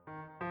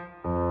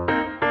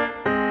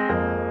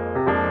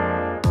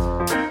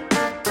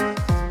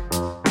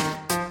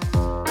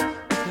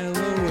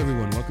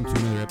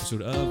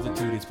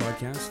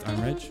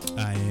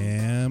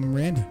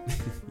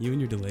You and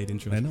your delayed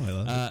intro. I know, I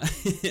love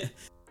it.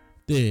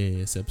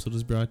 This episode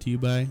is brought to you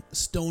by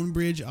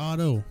Stonebridge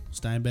Auto,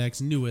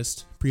 Steinbach's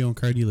newest pre-owned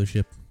car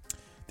dealership.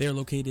 They are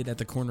located at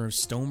the corner of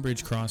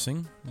Stonebridge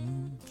Crossing,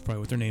 that's probably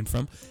what they're named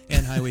from,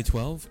 and Highway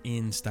 12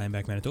 in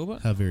Steinbach, Manitoba.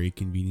 How very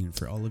convenient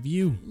for all of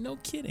you. No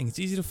kidding. It's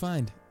easy to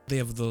find. They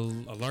have a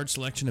large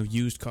selection of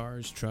used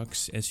cars,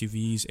 trucks,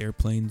 SUVs,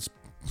 airplanes,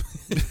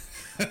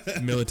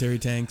 military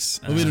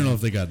tanks. Well, we don't know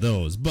if they got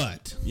those,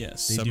 but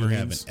yes, they do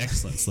have an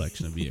excellent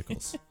selection of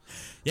vehicles.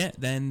 Yeah,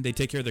 then they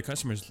take care of their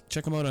customers.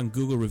 Check them out on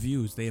Google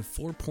Reviews. They have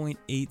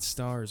 4.8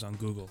 stars on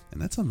Google.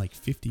 And that's on like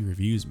 50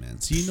 reviews,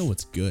 man. So you know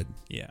it's good.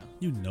 Yeah.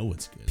 You know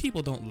it's good.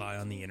 People don't lie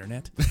on the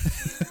internet.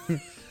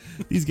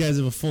 These guys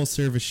have a full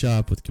service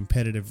shop with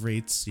competitive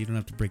rates, so you don't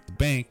have to break the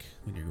bank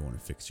when you're going to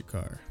fix your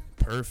car.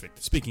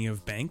 Perfect. Speaking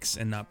of banks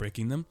and not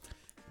breaking them,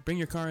 bring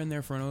your car in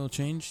there for an oil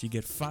change. You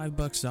get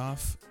 $5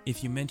 off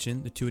if you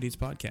mention the Two Idiots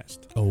podcast.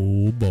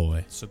 Oh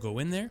boy. So go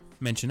in there,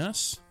 mention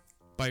us,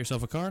 buy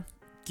yourself a car,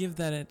 give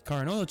that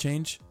car an oil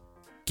change.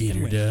 Get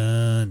her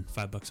done.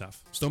 $5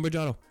 off. Stonebridge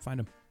Auto. Find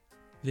them.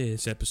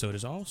 This episode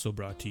is also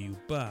brought to you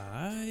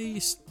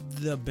by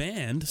the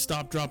band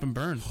Stop, Drop, and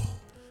Burn.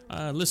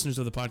 Listeners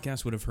of the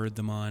podcast would have heard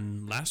them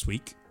on last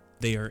week.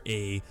 They are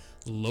a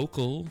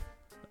local,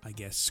 I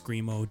guess,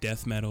 screamo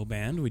death metal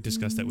band. We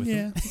discussed that with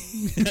them.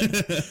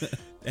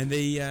 And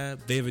they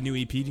have a new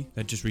EP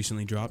that just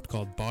recently dropped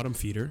called Bottom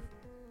Feeder.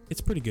 It's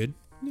pretty good.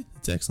 Yeah,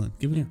 it's excellent.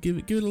 Give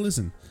it a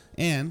listen.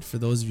 And for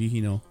those of you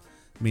who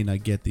may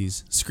not get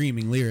these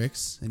screaming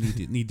lyrics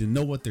and need to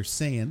know what they're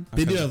saying,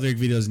 they do have lyric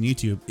videos on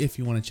YouTube if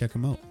you want to check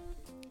them out.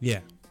 Yeah,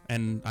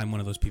 and I'm one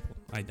of those people.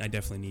 I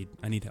definitely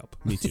need help.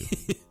 Me too.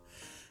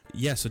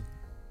 Yeah, so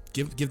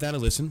give that a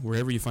listen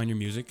wherever you find your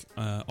music.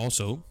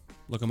 Also,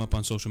 look them up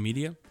on social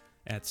media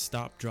at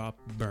Stop, Drop,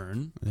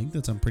 Burn. I think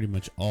that's on pretty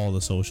much all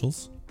the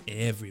socials.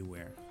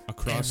 Everywhere.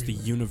 Across the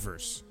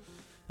universe.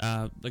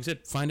 Like I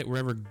said, find it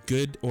wherever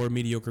good or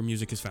mediocre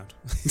music is found.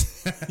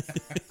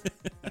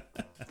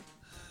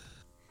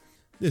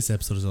 This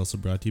episode is also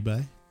brought to you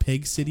by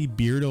Peg City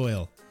Beard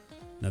Oil.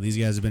 Now, these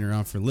guys have been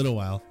around for a little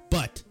while,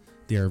 but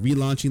they are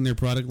relaunching their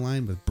product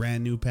line with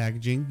brand new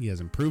packaging. He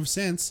has improved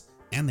scents,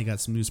 and they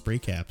got some new spray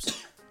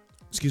caps.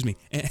 Excuse me.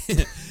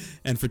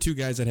 And for two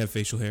guys that have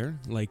facial hair,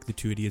 like the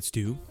Two Idiots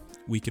do,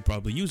 we could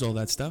probably use all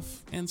that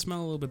stuff and smell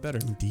a little bit better.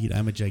 Indeed,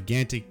 I'm a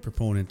gigantic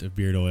proponent of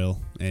beard oil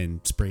and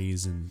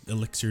sprays and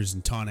elixirs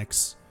and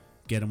tonics.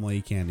 Get them while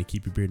you can to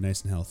keep your beard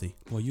nice and healthy.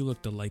 Well, you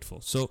look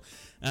delightful. So,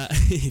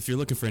 if you're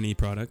looking for any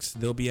products,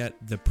 they'll be at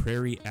the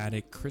Prairie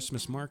Attic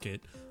Christmas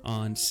Market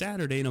on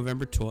Saturday,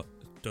 November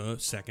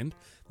 2nd.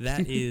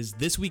 That is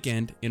this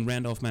weekend in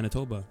Randolph,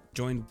 Manitoba,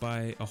 joined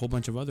by a whole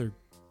bunch of other,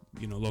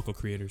 local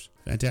creators.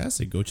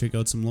 Fantastic. Go check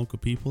out some local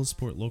people,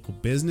 support local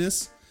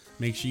business.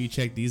 Make sure you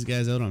check these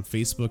guys out on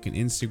Facebook and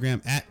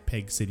Instagram at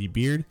Peg City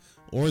Beard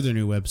or their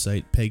new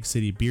website,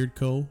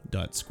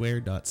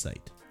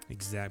 pegcitybeardco.square.site.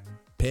 Exactly.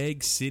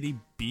 Peg City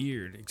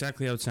Beard.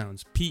 Exactly how it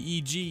sounds.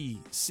 PEG,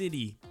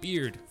 City,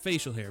 Beard,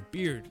 facial hair,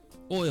 beard,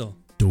 oil.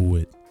 Do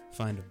it.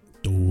 Find them.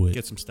 Do it.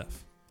 Get some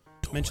stuff.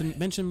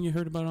 Mention you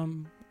heard about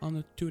on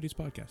the Two Idiots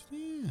podcast.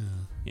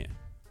 Yeah.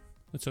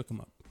 Let's hook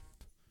them up.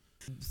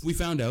 We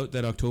found out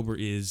that October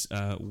is,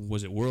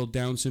 was it World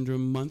Down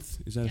Syndrome Month?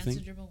 Is that a thing?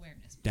 Down Syndrome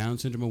Awareness. Down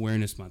Syndrome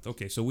Awareness Month.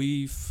 Okay, so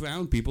we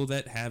found people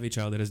that have a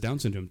child that has Down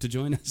syndrome to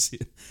join us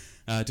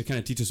to kind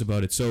of teach us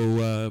about it.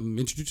 So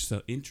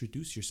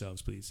introduce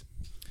yourselves, please.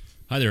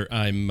 Hi there,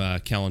 I'm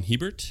Callan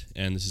Hebert,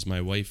 and this is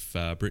my wife,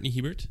 Brittany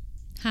Hebert.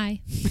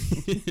 Hi.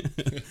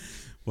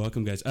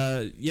 Welcome, guys.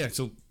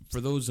 So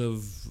for those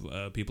of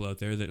people out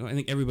there that I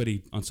think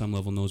everybody on some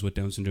level knows what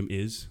Down syndrome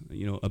is,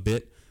 a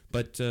bit,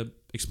 but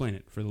explain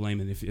it for the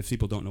layman if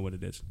people don't know what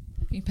it is.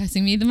 Are you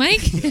passing me the mic?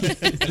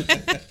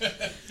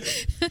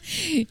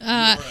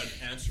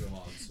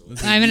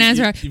 I'm an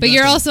answer, but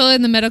you're also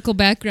in the medical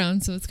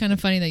background, so it's kind of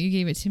funny that you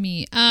gave it to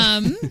me.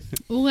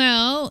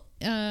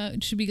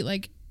 Should we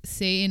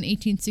say in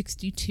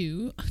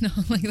 1862? No,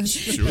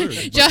 Sure.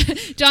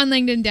 John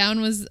Langdon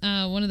Down was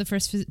one of the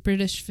first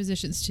British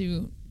physicians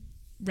to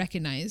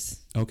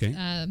recognize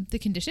the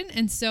condition,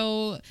 and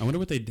so I wonder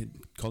what they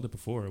called it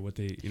before, or what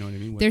they, you know what I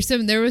mean?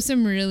 There was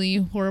some really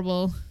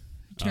horrible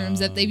terms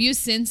that they've used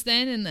since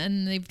then, and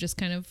then they've just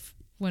kind of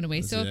went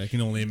away. So I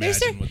can only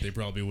imagine what they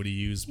probably would have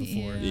used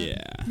before.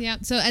 Yeah.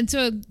 So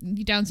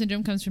Down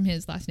syndrome comes from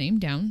his last name,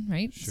 Down,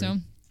 right? Sure. So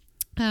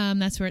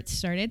that's where it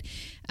started.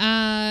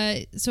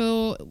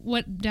 So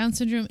what Down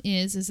syndrome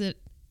is that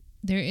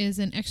there is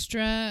an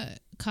extra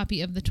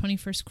copy of the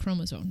 21st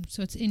chromosome.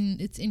 So it's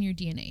in your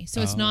DNA.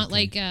 So it's not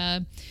like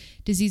a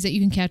disease that you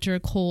can catch or a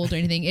cold or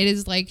anything. It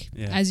is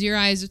as your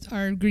eyes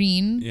are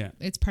green,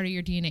 it's part of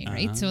your DNA,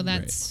 right? So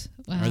that's...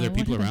 Are there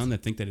people around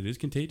that think that it is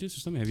contagious or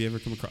something? Have you ever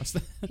come across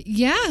that?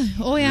 Yeah.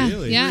 Oh, yeah.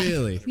 Really? Yeah.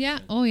 Really? Yeah.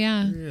 Oh,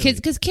 yeah. Really?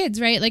 Kids,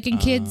 right?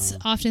 Kids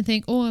often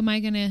think, oh, am I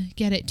going to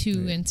get it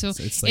too? Right. And so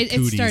it's like it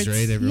cooties, starts,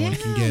 right? Everyone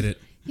can get it.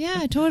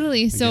 Yeah,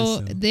 totally. So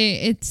so.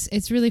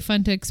 It's really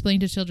fun to explain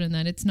to children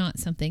that it's not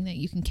something that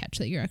you can catch,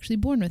 that you're actually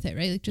born with it,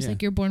 right?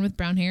 Like you're born with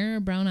brown hair or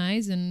brown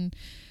eyes, and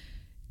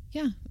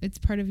it's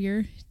part of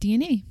your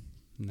DNA.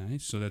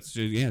 Nice. So that's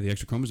the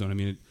extra chromosome. I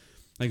mean,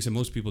 like I said,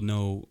 most people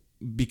know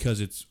because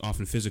it's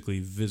often physically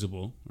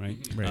visible, right?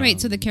 Right.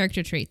 So the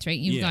character traits, right?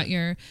 You've got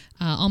your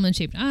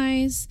almond-shaped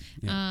eyes.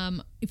 Yeah.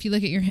 If you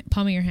look at your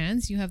palm of your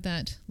hands, you have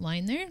that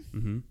line there.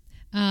 Mm-hmm.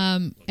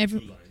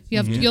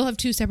 You'll have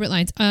two separate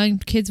lines.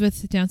 Kids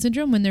with Down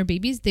syndrome, when they're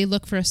babies, they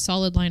look for a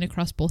solid line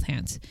across both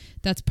hands.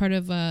 That's part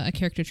of a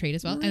character trait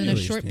as well. And a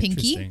short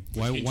pinky. Interesting.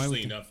 Why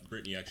Interestingly enough,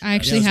 Brittany actually I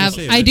actually Yeah, I was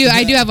have. gonna say,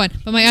 I do have one,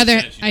 but my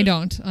other I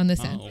don't on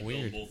this Oh, end.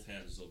 weird. both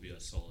hands there'll be a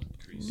solid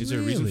crease. Is there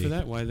a reason Really? for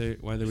that? Why they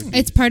would?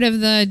 It's part of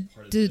the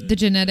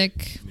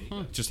genetic.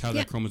 Just how Yeah.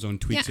 that chromosome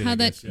tweaks it. How I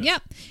that? guess. Yeah.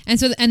 And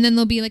then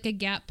there'll be like a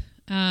gap.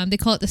 They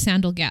call it the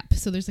sandal gap.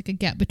 So there's like a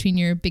gap between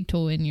your big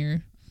toe and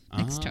your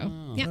next toe.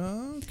 Ah.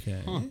 Yeah.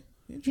 Okay. Huh.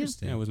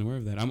 Interesting. Yeah, I wasn't aware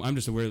of that. I'm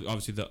just aware,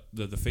 obviously,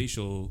 the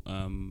facial,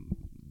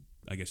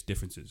 I guess,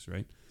 differences,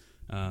 right?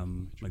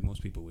 Like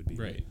most people would be.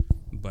 Right.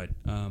 But,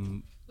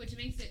 Which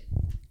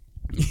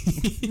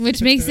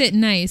makes it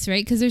nice,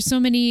 right? Because there's so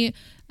many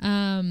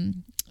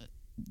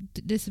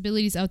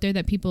disabilities out there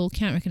that people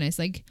can't recognize.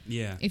 Like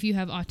yeah. if you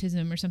have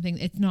autism or something,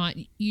 it's not,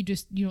 you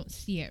don't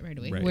see it right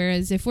away. Right.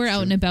 Whereas if we're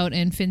out and about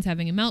and Finn's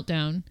having a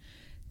meltdown,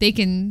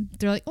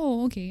 they're like,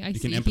 oh, okay, I see.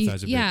 can empathize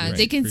a bit, Yeah, right,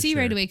 they can for see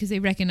right sure. away because they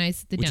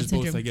recognize the Which Down is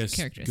syndrome both, I guess,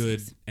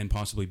 characteristics. good and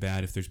possibly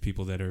bad if there's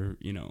people that are,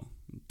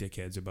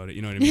 dickheads about it.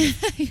 You know what I mean?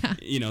 Yeah.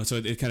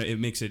 So it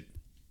makes it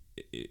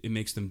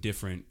makes them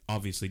different,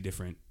 obviously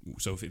different.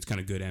 So if it's kind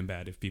of good and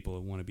bad, if people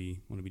want to be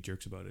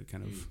jerks about it,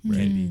 kind of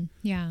can be.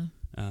 Yeah.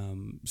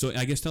 So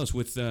I guess tell us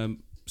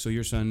so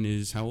your son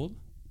is how old?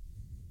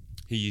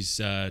 He's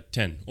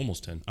 10,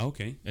 almost 10. Oh,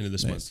 okay. End of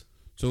this month.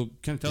 So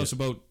kind of tell us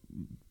about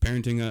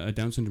parenting a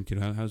Down syndrome kid.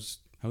 How is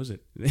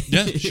it?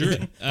 Yeah, sure. Or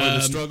the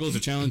struggles, the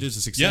challenges,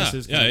 the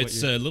successes. Yeah,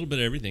 it's a little bit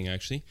of everything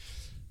actually.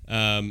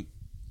 Parenting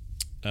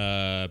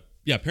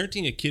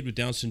a kid with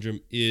Down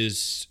syndrome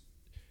is,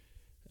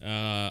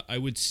 I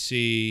would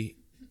say,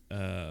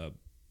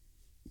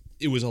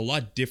 it was a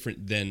lot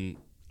different than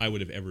I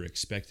would have ever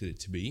expected it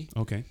to be.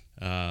 okay.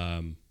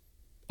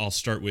 I'll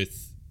start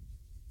with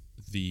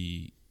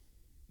the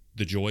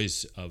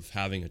joys of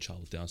having a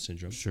child with Down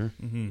syndrome. Sure.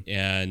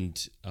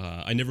 And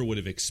I never would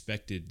have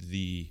expected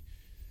the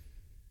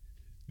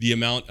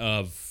amount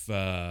of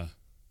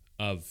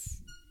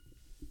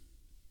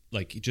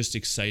like just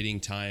exciting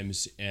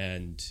times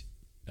and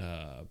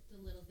The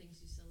little things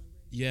you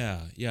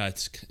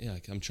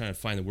celebrate. I'm trying to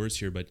find the words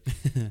here, but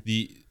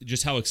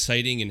just how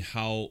exciting and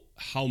how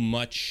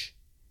much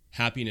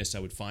happiness I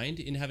would find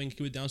in having a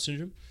kid with Down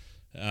syndrome.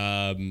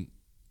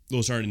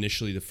 Those aren't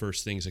initially the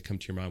first things that come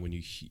to your mind when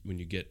you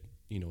get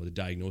the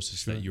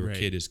diagnosis that your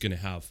kid is going to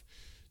have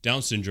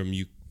Down syndrome.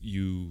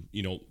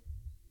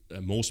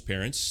 Most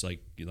parents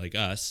like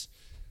us,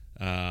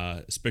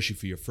 especially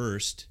for your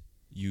first,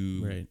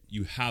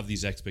 you have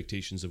these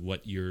expectations of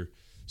what your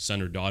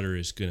son or daughter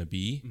is going to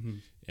be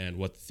and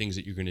what the things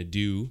that you're going to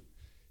do.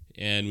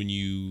 And when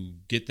you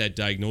get that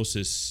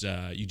diagnosis,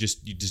 you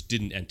just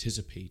didn't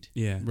anticipate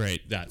Yeah.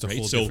 Right. that. It's a right?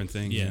 whole different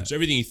thing. yeah. So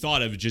everything you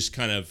thought of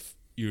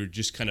you're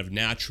just kind of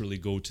naturally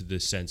go to the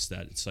sense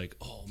that it's like,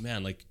 oh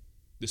man, like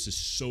this is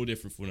so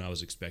different from what I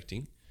was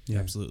expecting. Yeah.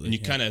 Absolutely. And you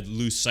kind of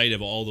lose sight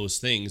of all those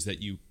things that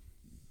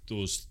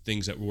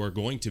were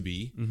going to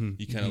be.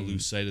 You kind of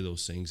lose sight of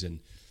those things and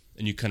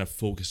you kind of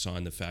focus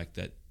on the fact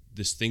that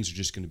things are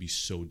just going to be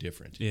so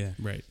different. Yeah.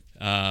 Right.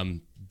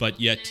 But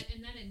yet,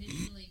 And that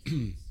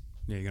initially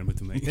Yeah, you got to put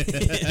the mic.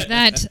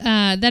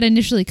 that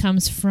initially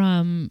comes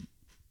from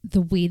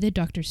the way the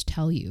doctors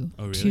tell you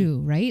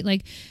too, right?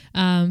 Like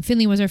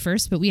Finley was our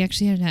first, but we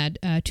actually had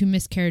 2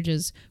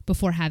 miscarriages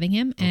before having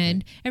him,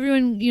 and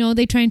everyone,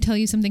 they try and tell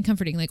you something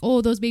comforting, like,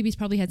 oh, those babies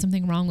probably had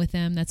something wrong with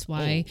them, that's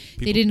why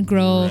they didn't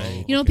grow.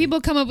 Right.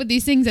 People come up with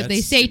these things that they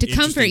That's say to an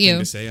comfort interesting thing you.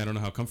 to say. I don't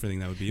know how comforting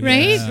that would be.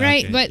 Right, Yeah.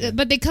 right, Okay,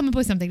 but they come up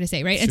with something to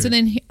say, right? And so Sure.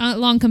 then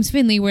along comes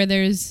Finley, where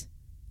there's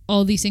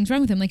all these things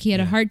wrong with him. Like he had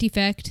a heart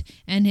defect,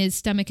 and his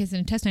stomach and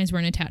intestines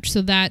weren't attached.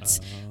 So that's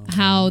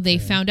how they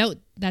found out.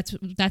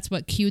 That's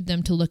what cued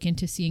them to look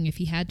into seeing if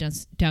he had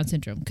Down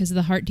syndrome, because of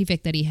the heart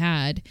defect that he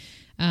had.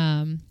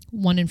 1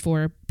 in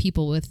 4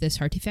 people with this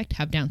heart defect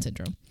have Down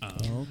syndrome.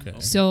 Okay.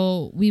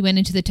 So we went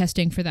into the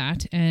testing for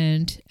that,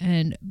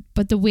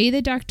 but the way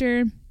the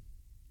doctor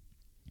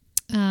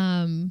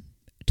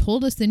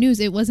told us the news,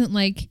 it wasn't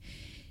like,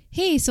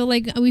 hey, so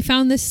like we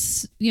found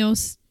this,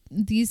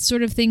 these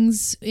sort of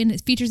things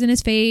features in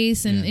his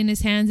face and in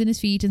his hands and his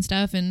feet and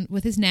stuff, and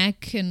with his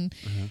neck, and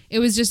it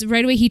was just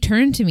right away he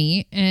turned to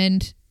me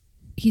and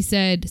he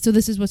said, so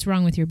this is what's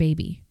wrong with your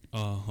baby.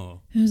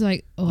 Oh. I was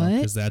like, what?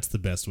 Because that's the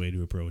best way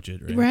to approach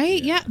it, right?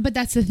 Right? Yeah. But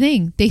that's the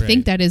thing. They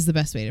think that is the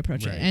best way to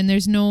approach it. And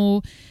there's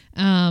no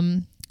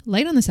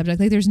light on the subject.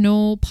 Like there's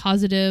no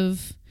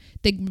positive.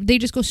 They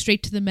just go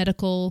straight to the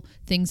medical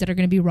things that are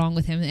going to be wrong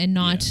with him, and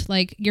not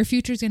like your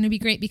future is going to be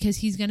great because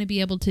he's going to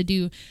be able to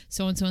do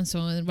so and so and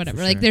so and whatever.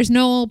 For Like sure. there's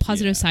no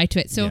positive side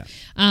to it. So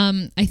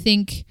I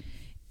think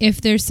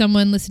if there's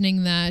someone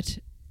listening that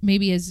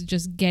maybe is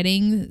just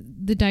getting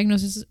the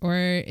diagnosis or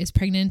is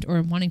pregnant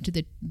or wanting to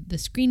the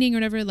screening or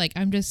whatever, like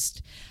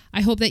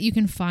I hope that you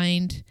can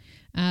find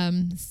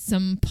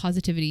some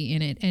positivity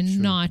in it and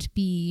not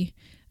be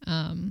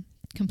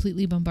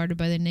completely bombarded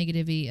by the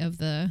negativity of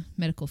the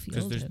medical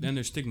field. Because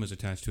there's stigmas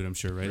attached to it, I'm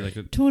sure, right?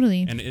 Like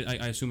totally. And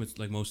I assume it's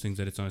like most things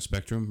that it's on a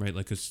spectrum, right?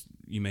 Like, because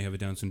you may have a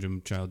Down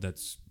syndrome child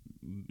that's,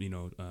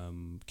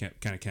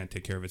 can't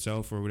take care of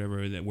itself or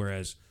whatever,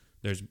 whereas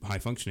there's high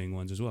functioning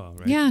ones as well,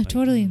 right? Yeah, like,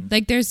 totally.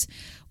 Like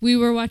we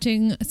were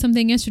watching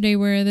something yesterday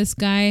where this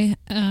guy,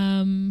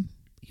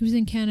 he was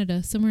in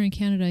Canada, somewhere in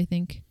Canada, I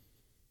think.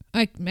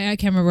 I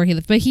can't remember where he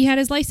lived, but he had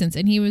his license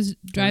and he was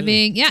driving. Oh,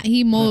 really? Yeah,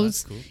 he mows. Oh,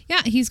 that's cool.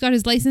 Yeah, he's got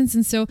his license.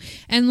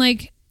 And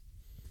like,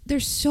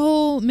 there's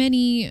so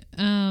many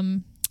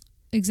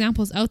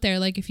examples out there.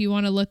 Like if you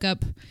want to look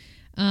up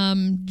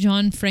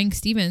John Frank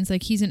Stevens,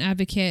 like he's an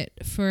advocate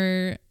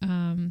for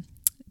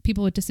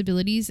people with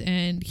disabilities,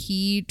 and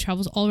he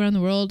travels all around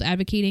the world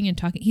advocating and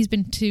talking. He's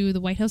been to the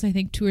White House, I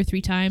think, 2 or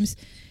 3 times.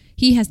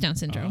 He has Down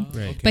syndrome,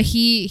 okay. but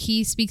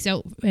he speaks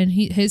out, and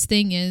his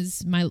thing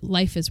is my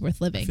life is worth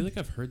living. I feel like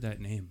I've heard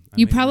that name.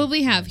 You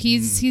probably have.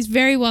 He's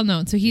very well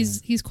known, so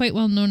he's quite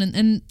well known,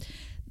 and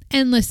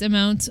endless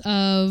amounts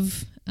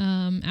of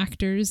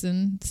actors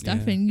and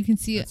stuff, and you can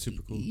see That's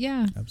super cool.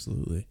 Yeah,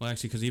 Absolutely. Well,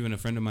 actually, because even a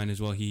friend of mine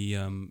as well, he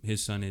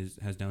his son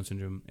has Down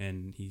syndrome,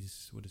 and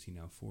he's, what is he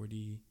now,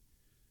 40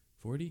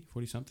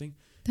 something?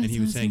 That's and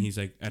he was awesome. saying, he's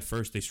like, at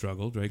first they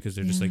struggled, right? Because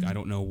they're just like, I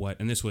don't know what,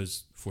 and this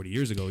was 40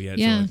 years ago yet.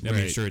 Yeah. So I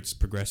mean, sure, it's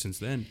progressed since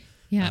then.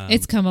 Yeah,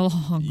 it's come a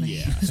long way.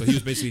 Yeah. So he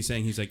was basically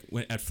saying, he's like,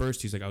 at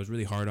first he's like, I was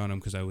really hard on him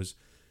because I was,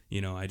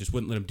 I just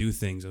wouldn't let him do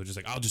things. I was just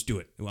like, I'll just do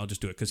it.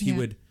 Because he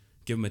would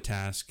give him a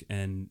task,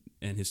 and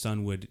his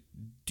son would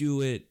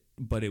do it,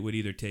 but it would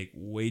either take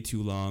way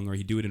too long, or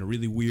he'd do it in a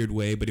really weird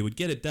way, but he would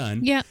get it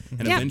done. Yeah.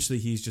 And Yeah. eventually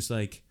he's just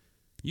like,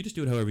 you just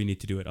do it however you need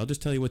to do it. I'll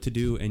just tell you what to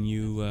do, and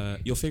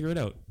you'll figure it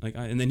out.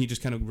 And then he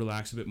just kind of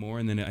relaxed a bit more,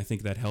 and then I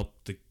think that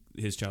helped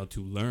his child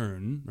to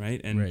learn,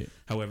 right? And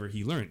however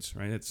he learns,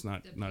 right? That's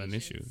not an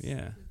issue.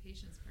 Yeah.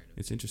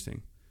 It's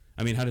interesting.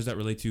 I mean, how does that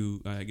relate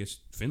to, I guess,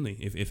 Finley,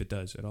 if it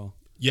does at all?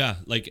 Yeah,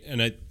 like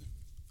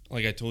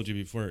I told you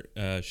before,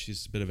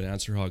 she's a bit of an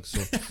answer hog,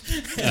 so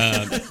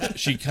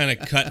she kind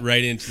of cut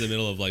right into the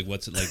middle of like,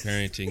 what's it like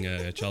parenting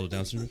a child with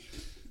Down syndrome?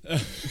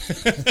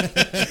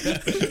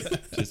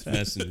 Just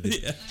messing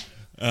with you.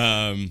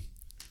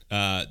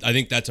 I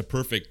think that's a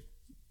perfect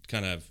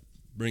kind of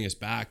bring us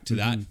back to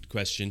that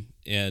question,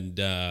 and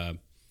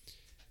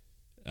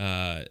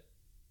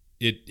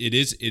it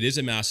is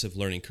a massive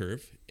learning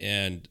curve,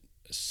 and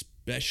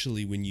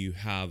especially when you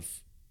have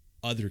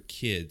other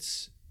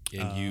kids.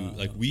 And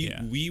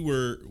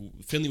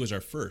Finley was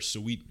our first, so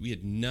we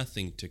had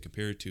nothing to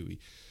compare it to.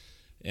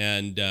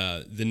 And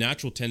the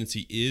natural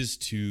tendency is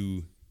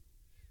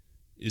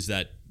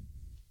that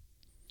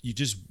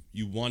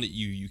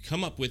you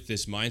come up with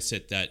this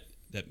mindset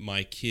that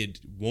my kid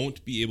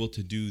won't be able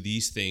to do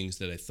these things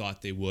that I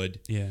thought they would.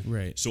 Yeah.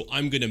 Right. So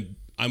I'm gonna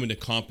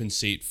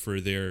compensate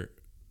for their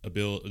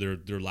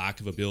lack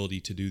of ability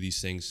to do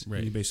these things,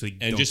 Right. You basically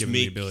and don't just give them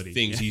make the ability.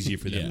 things easier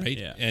for them, Yeah, right?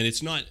 yeah. And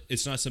it's not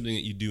something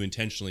that you do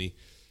intentionally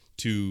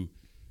to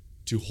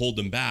hold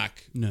them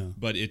back. No.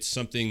 But it's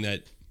something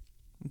that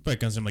But it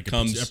comes from like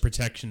Comes- a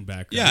protection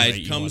background. yeah, right?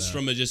 it You comes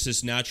wanna- from just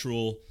this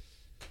natural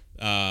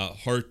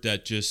heart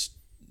that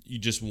you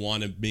just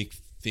want to make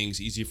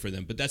things easier for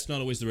them, but that's not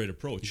always the right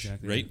approach,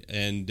 Exactly, right?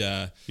 And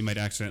You might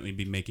accidentally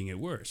be making it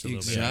worse a little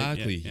bit.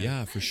 exactly, Right?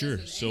 yeah, for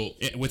sure. So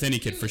With any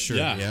kid, for sure.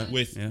 yeah,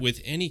 Yeah.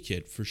 with any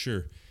kid for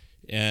sure,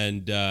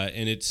 and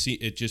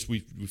we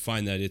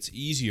find that it's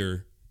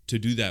easier to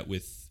do that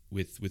with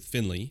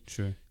Finley,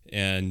 Sure.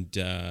 and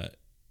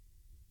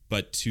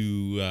but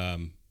to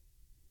And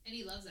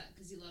he loves that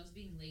because he loves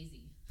being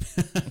lazy.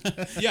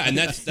 yeah, and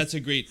that's a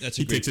great He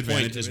point takes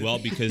advantage as of it. well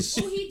because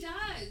he does.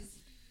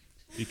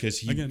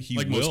 he Again, he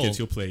like will, most kids,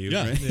 he'll play you.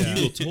 yeah, Right?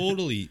 he will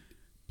totally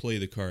play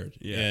the card,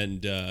 Yeah.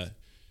 and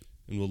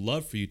will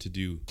love for you to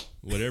do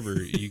whatever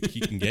he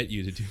can get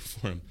you to do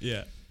for him.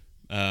 Yeah.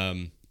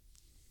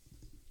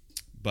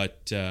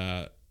 But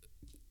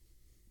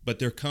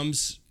there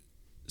comes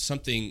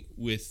something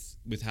with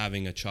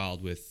having a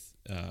child with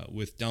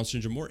Down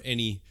syndrome or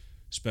any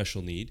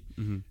special need,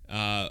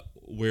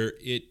 where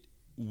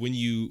when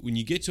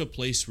you get to a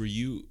place where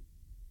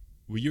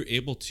you're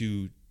able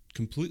to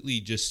completely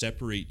just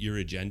separate your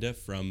agenda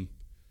from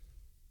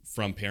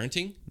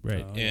parenting,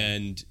 Right.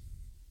 and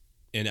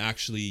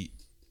actually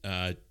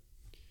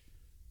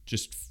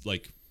just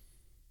like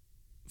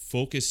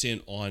focus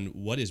in on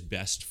what is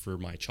best for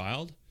my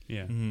child,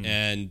 Yeah.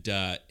 and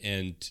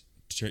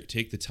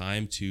take the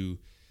time to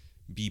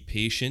be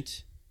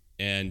patient,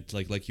 and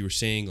like you were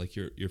saying, like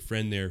your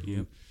friend there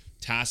who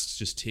tasks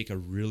just take a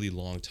really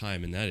long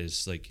time, and that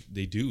is like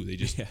they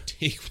just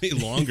take way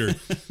longer.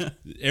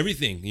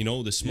 Everything,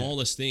 the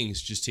smallest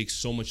things just take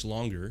so much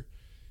longer.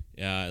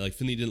 Like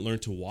Finley didn't learn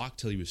to walk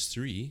till he was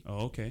 3.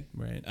 Oh, okay.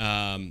 Right.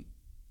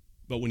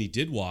 But when he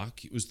did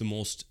walk, it was the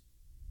most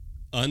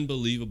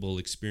unbelievable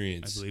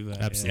experience. I believe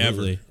that.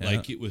 Absolutely. Ever. Yeah.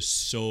 Like, it was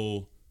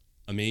so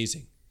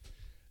amazing.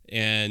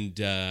 And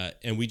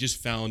we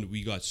just found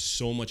we got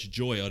so much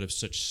joy out of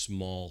such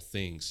small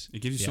things.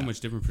 It gives you so Yeah, much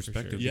different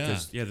perspective sure.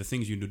 because the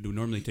things you do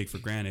normally take for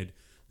granted.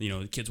 You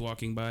know, the kid's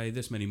walking by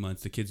this many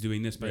months, the kid's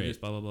doing this by Right. this,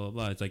 blah blah blah blah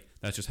blah. It's like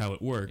that's just how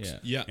it works. Yeah.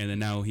 Yeah. And then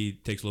now he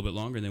takes a little bit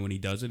longer, and then when he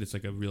does it, it's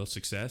like a real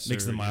success.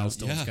 Makes the you know,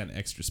 milestones Yeah. kind of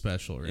extra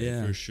special, right?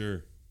 Yeah. For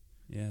sure.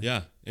 Yeah.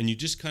 Yeah. And you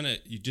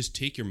just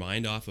take your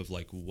mind off of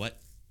like,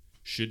 what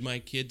should my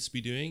kids be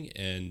doing,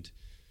 and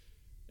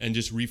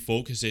just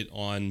refocus it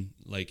on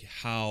like,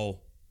 how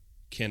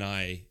can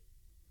I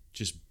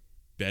just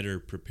better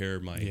prepare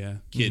my Yeah.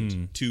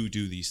 kid to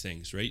do these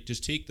things, right?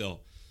 Just take the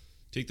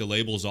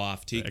labels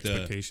off, take the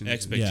expectations.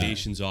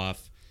 expectations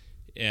off,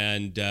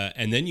 and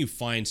then you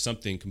find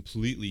something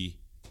completely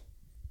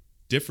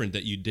different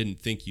that you didn't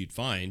think you'd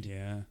find.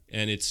 Yeah.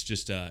 And it's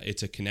just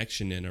it's a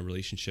connection and a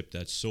relationship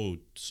that's so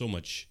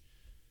much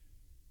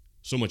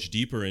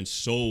deeper and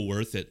so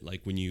worth it.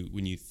 Like when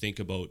you think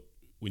about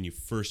when you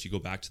go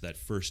back to that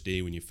first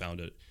day when you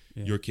found out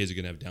your kids are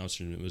gonna have Down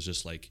syndrome, it was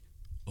just like,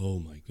 oh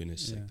my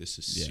goodness, like this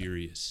is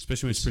serious.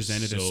 Especially when it's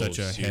presented as such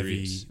a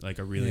heavy, like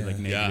a really like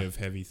negative,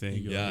 heavy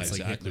thing. You're Yeah, like, It's like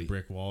hitting exactly. the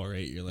brick wall,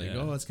 right? You're like, Yeah.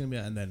 oh, it's gonna be,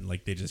 and then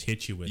like they just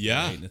hit you with it,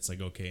 Yeah. right? And it's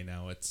like, okay,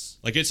 now it's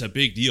Like, it's a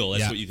big deal.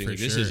 That's Yeah, what you think. for Like,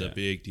 this sure, is a yeah.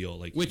 big deal.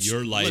 Like, which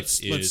your life let's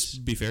is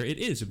be fair, it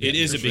is a it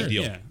is a for big sure.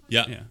 deal. Yeah.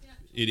 Yeah. Yeah.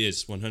 It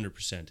is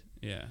 100%.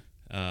 Yeah.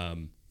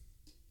 Um,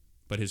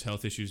 But his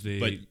health issues,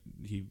 But-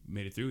 he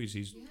made it through.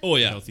 He's oh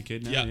yeah, a healthy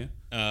kid now.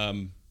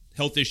 Yeah.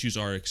 Health issues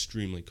are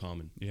extremely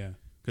common. Yeah.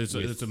 Because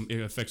With-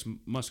 it affects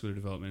muscular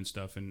development and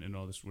stuff and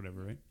all this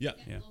whatever, right? Yeah.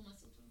 Yeah.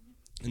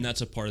 And that's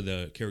a part of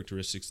the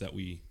characteristics that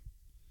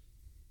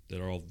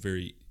are all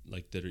very,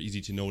 like, that are easy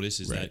to notice,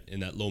 is Right. that in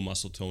that low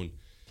muscle tone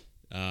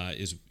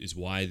is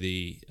why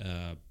they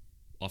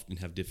often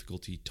have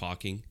difficulty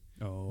talking,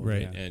 Oh,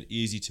 Right. Yeah. and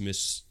easy to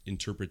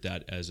misinterpret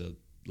that as a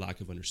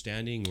lack of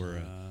understanding or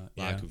a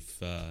lack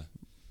of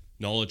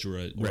knowledge or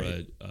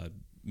a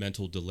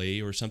mental delay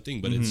or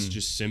something, but it's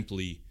just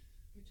simply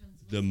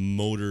the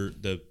motor,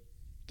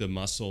 the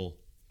muscle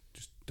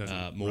Just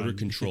doesn't motor run.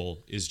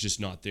 control is just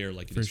not there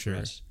like it For is sure.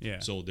 for us. Yeah.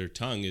 So their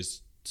tongue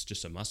it's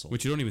just a muscle.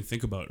 Which you don't even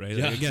think about, right?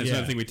 Yeah. Like, again, it's Yeah.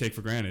 another thing we take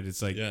for granted.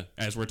 It's like Yeah.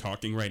 as we're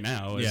talking right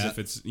now, as Yeah. if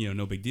it's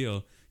no big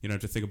deal. You don't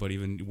have to think about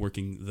even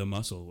working the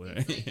muscle.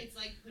 It's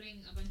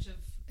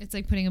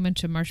like putting a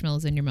bunch of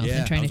marshmallows in your mouth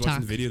and I trying was to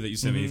watching talk. the video that you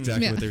sent me.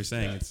 Exactly Yeah. what they were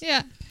saying. It's,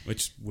 Yeah.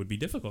 which would be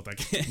difficult, I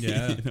guess.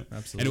 Yeah, And it would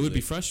absolutely.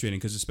 be frustrating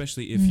because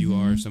especially if you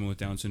are someone with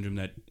Down syndrome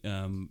that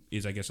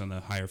is, I guess, on the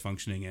higher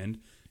functioning end,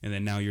 and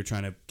then now you're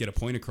trying to get a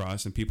point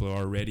across, and people are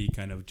already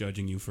kind of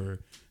judging you for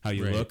how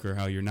you Right. look or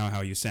how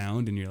you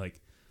sound, and you're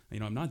like,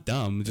 I'm not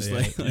dumb. Just Yeah.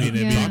 like, I mean, it'd be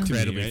Yeah. an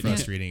incredibly right?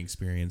 frustrating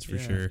experience for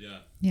Yeah. sure. Yeah.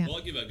 Yeah. Well,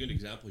 I'll give a good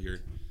example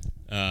here.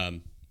 A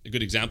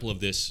good example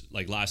of this,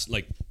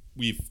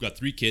 we've got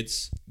 3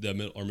 kids. Our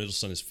middle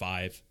son is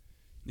 5.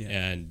 Yeah.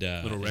 And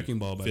Little and wrecking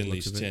ball by the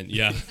Finley's looks of it. 10.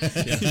 Yeah.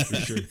 Yeah, for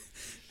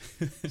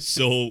sure.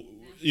 So,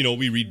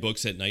 we read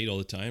books at night all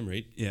the time,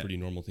 right? Yeah. Pretty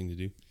normal thing to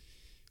do.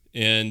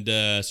 And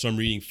so I'm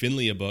reading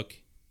Finley a book,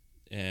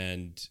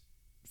 and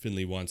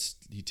Finley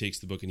takes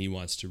the book and he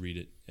wants to read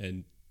it.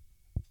 And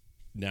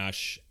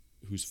Nash,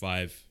 who's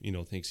 5,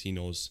 thinks he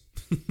knows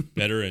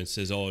better and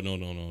says, "Oh, no,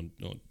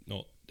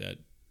 Dad,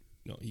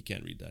 no, he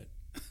can't read that.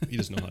 He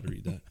doesn't know how to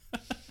read that."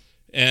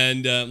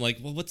 And I'm like,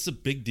 well, what's the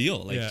big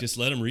deal? Like, Yeah. just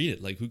let him read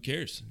it. Like, who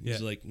cares? Yeah.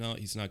 He's like, no,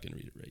 he's not going to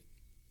read it right.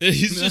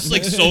 He's just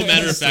like so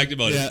matter of fact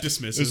about Yeah. it.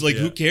 Dismissive, It's like,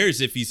 yeah. who cares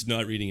if he's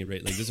not reading it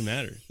right? Like, doesn't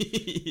matter.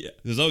 yeah.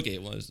 He goes, okay,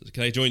 well,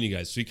 can I join you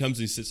guys? So he comes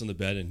and he sits on the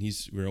bed and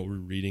we're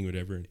reading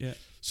whatever. Yeah.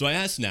 So I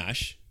asked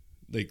Nash,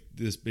 like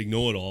this big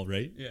know-it-all,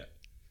 right? Yeah.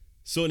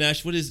 So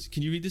Nash,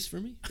 can you read this for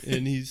me?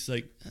 And he's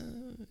like,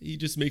 he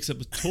just makes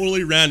up a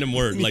totally random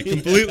word, like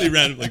completely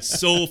random, like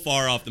so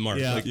far off the mark.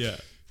 Yeah. Like, Yeah.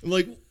 I'm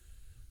like,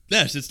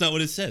 Nash, that's not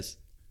what it says.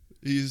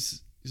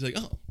 He's like,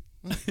 oh,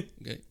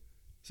 okay.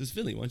 Says,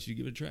 Finley, why don't you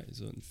give it a try?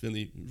 So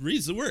Finley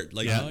reads the word.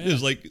 Like, Yeah. it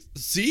was like,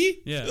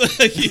 see? Yeah.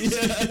 Like, he's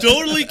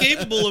totally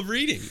capable of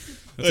reading.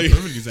 That's a Like,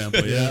 perfect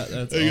example. Yeah.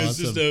 That's like,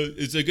 awesome.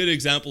 it's a good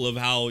example of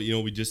how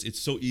it's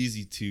so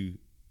easy to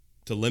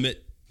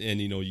limit, and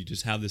you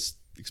just have this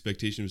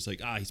expectation. It's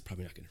like, he's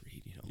probably not going to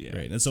read. Yeah.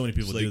 Right, and so many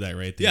people It's do like- that,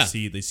 right? yeah.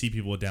 They see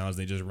people with Downs,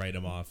 they just write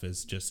them off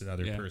as just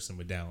another Yeah. person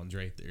with Downs,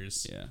 right?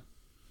 There's Yeah.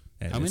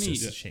 and How it's many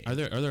just a shame. are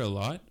there a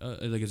lot?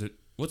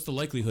 What's the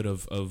likelihood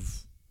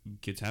of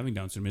kids having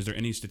Down syndrome? Is there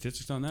any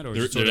statistics on that, or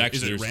is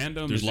it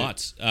random? There's Is it-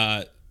 lots.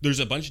 There's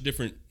a bunch of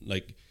different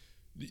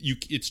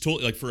it's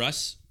totally like for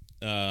us.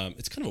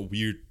 It's kind of a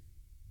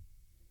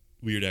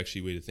weird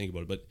actually way to think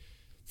about it. But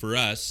for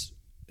us,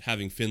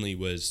 having Finley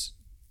was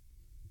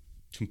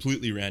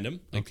completely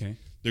random. Like, Okay.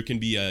 there can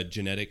be a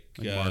genetic,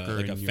 marker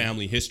like a in your-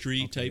 family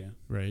history Okay, type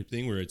yeah. right?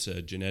 thing where it's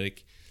a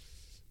genetic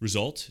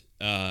result.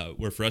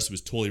 Where for us it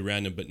was totally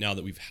random. But now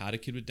that we've had a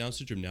kid with Down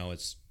syndrome, now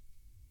it's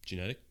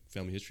genetic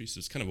family history. So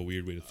it's kind of a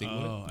weird way to think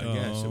about it. I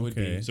guess it would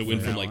be. okay. So it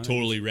went from now like on.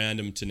 totally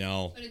random to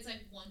now. But it's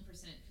like 1%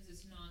 because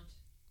it's not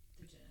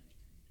the genetic.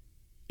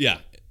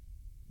 Yeah,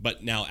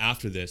 But now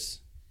after this,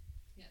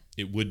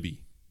 it would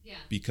be. Yeah.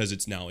 Because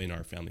it's now in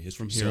our family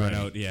history. From here on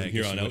out, yeah. From I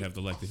here guess on you would out. have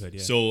the likelihood,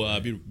 yeah. So a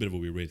bit of a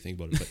weird way to think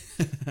about it.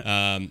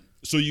 But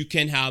so you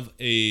can have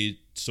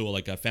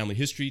like a family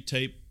history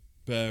type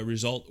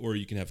result, or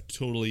you can have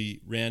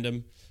totally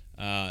random.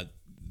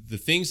 The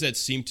things that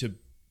seem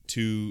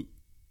to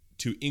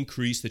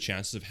increase the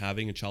chances of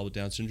having a child with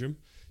Down syndrome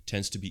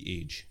tends to be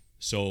age.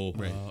 So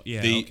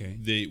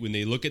when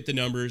they look at the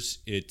numbers,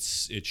 it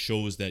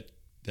shows that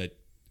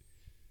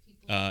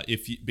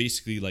if you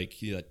basically like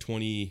the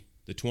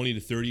 20 to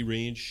 30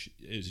 range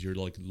is your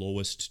like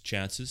lowest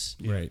chances.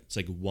 Right. It's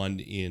like 1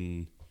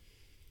 in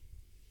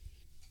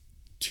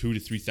 2,000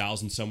 to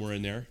 3,000, somewhere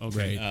in there.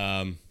 Okay.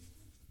 And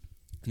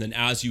then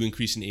as you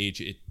increase in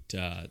age,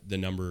 the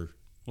number.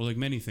 Well, like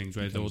many things,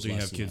 right? The becomes older you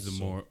less have and kids, less,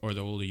 the more, or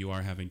the older you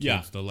are having kids,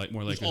 Yeah. the more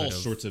There's likelihood all of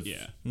sorts of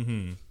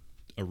Mm-hmm.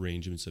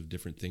 arrangements of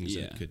different things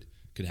Yeah. that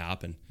could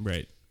happen.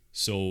 Right.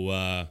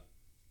 So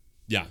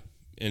yeah,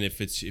 and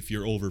if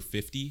you're over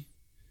 50,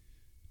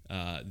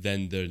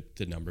 then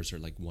the numbers are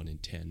like 1 in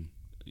 10.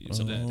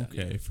 Something like that.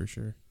 Okay, for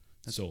sure.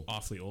 So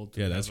awfully old.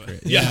 To Yeah, that's have a-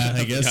 great. Yeah.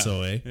 Yeah, I guess Yeah.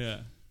 so, eh? Yeah.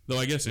 Though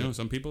I guess,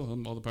 some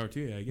people, all the power to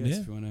you, I guess, Yeah.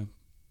 if you want to,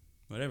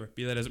 whatever,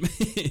 be that as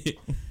it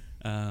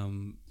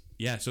may.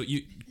 Yeah, so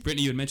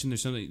Brittany, you had mentioned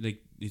there's something,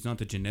 like, it's not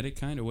the genetic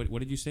kind, or what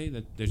did you say?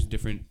 That there's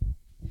different...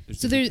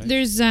 So different types?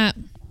 there's okay,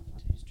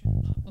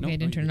 I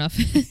didn't turn it off.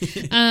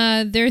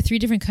 There are 3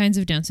 different kinds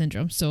of Down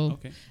syndrome. So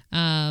Okay.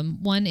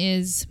 one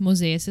is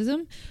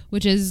mosaicism,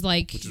 which is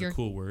like Which is a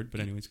cool word, but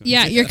anyways. go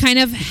yeah, ahead. you're kind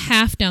of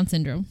half Down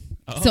syndrome.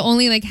 Oh. So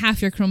only like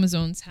half your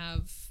chromosomes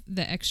have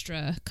the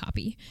extra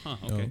copy. Huh,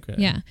 okay. Okay.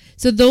 Yeah.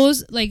 So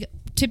those like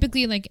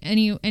typically like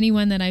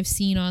anyone that I've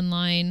seen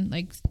online,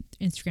 like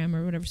Instagram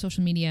or whatever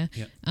social media,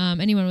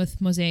 anyone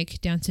with mosaic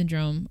Down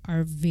syndrome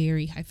are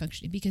very high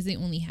functioning because they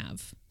only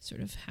have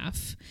sort of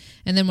half,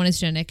 and then one is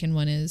genetic and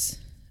one is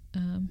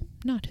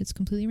not. It's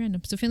completely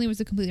random. So Finley was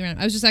a completely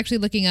random. I was just actually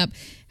looking up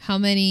how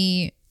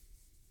many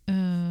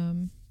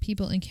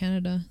people in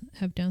Canada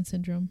have Down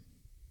syndrome.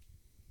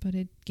 But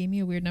it gave me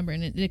a weird number,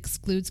 and it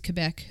excludes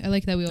Quebec. I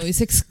like that we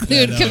always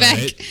exclude I know, Quebec.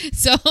 right?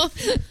 So I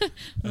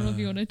don't know if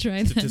you want to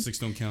try that. Statistics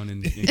don't count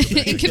in Quebec.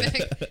 In like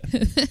that.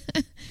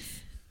 Quebec.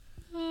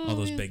 All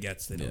those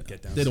baguettes, they don't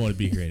get down. They don't want to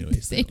be here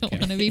anyways. They don't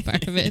want to be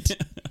part of it.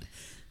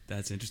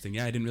 That's interesting.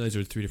 Yeah, I didn't realize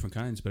there were 3 different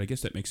kinds, but I guess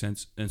that makes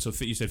sense. And so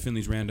you said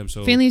Finley's random,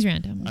 so... Finley's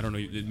random. I don't know,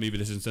 maybe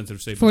this is insensitive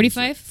to say...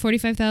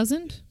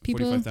 45,000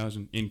 people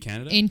 45,000 in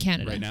Canada? in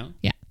Canada. Right now?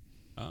 Yeah.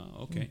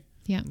 Oh, okay.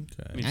 Yeah. I mean,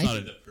 Okay. it's not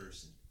a... the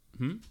person.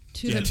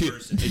 To Yeah, the two-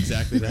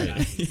 exactly right.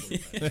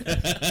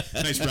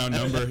 Nice round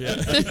number,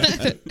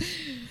 yeah.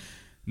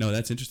 No,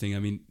 that's interesting. I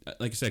mean,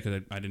 like I said,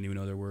 because I didn't even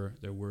know there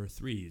were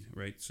 3,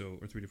 right? So,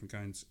 or 3 different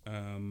kinds.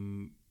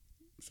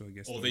 So I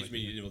guess... Oh, they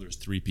mean there's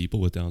 3 people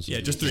with Down syndrome.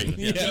 Yeah, just 3.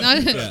 Yeah.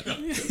 Not-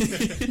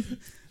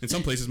 In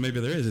some places, maybe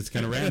there is. It's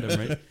kind of random,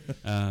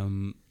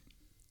 right?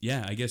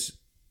 Yeah, I guess.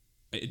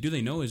 Do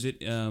they know? Is it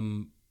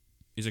kind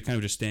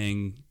of just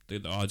staying?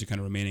 The odds are kind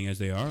of remaining as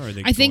they are. Or are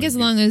they I think going as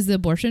long as the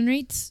abortion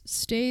rates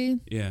stay,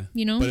 yeah,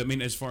 you know. But I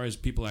mean, as far as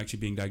people actually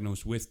being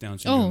diagnosed with Down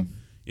syndrome,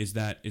 is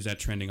that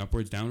trending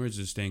upwards, downwards?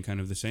 Is it staying kind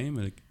of the same?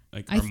 Like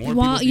are more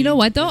well, people you know being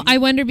what though? diagnosed? I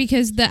wonder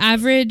because the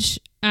average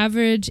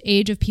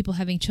age of people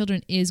having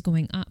children is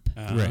going up.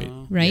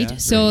 Right? Yeah,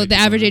 So right, the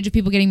average going age of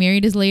people getting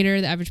married is later.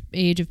 The average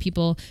age of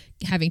people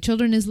having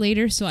children is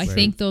later. So I Right.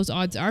 think those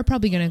odds are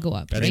probably going to go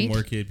up, I right? think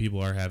more people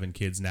are having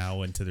kids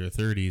now into their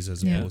 30s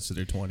as Yeah. opposed to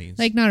their 20s.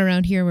 Like not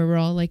around here where we're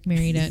all like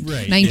married at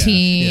Right,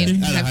 19, yeah.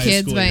 Out of have high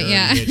kids, school, but you're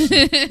yeah.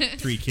 already hitched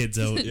 3 kids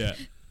out. Yeah.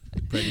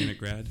 Pregnant at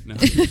grad? No.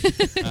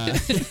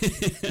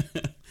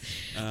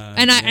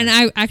 And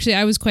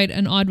I was quite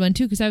an odd one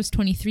too because I was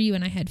 23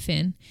 when I had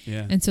Finn,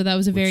 Yeah. and so that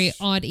was a very Which-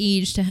 odd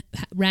age to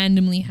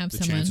randomly have The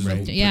someone. chances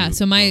are Yeah, pretty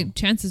so my low.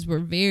 chances were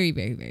very,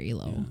 very, very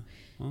low. Yeah.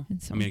 Well,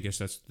 And so- I mean, I guess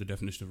that's the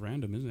definition of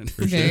random, isn't it?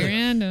 Very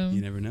random,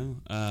 You never know.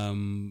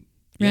 random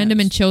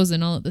yeah, and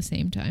chosen all at the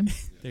same time.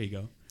 there you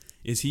go.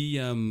 Is he?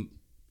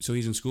 So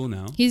he's in school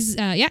now. He's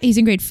he's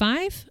in grade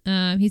 5.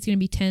 He's going to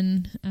be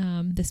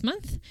 10 this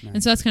month, and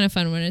Nice. so that's kind of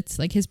fun when it's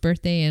like his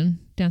birthday and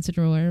Down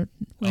syndrome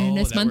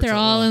awareness that month. works They're out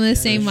all well. in the Yeah,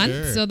 same month,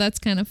 sure. so that's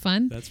kind of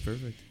fun. That's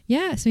perfect.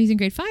 Yeah, so he's in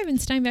grade 5 in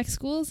Steinbach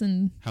schools,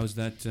 and How's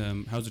that?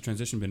 How's the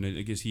transition been?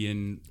 I guess he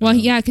in. well,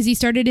 yeah, because he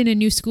started in a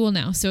new school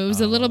now, so it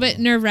was a little bit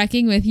nerve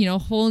wracking with a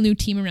whole new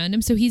team around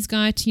him. So he's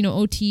got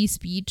OT,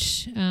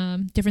 speech,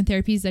 different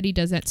therapies that he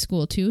does at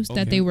school too, that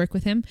Okay. they work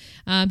with him.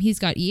 He's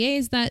got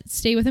EAs that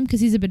stay with him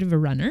because he's a bit of a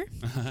runner.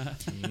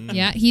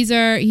 Yeah, he's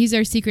our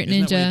secret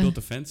Isn't that why you ninja. built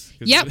a fence?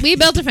 'Cause Yep, we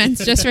built a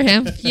fence just for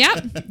him.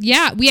 Yep,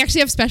 yeah, we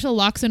actually have special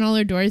locks on all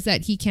our doors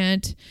that he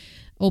can't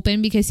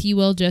open because he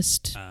will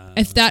just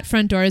if that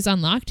front door is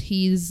unlocked,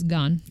 he's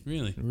gone.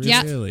 Really?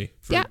 Yeah. Really?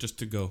 For Yeah. Just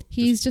to go.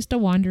 He's just a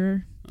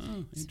wanderer.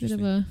 Oh, He's a bit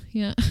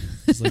interesting. of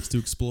a Just likes to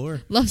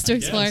explore. loves to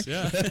explore.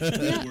 Yeah.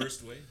 Yeah.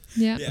 Worst way.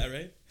 Yeah. Yeah.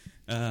 Right.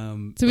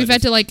 So we've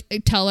had to like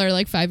tell our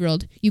like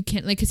 5-year-old, you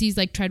can't, like, because he's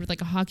like tried with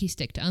like a hockey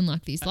stick to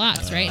unlock these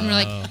locks, right? And we're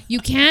like, you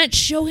can't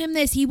show him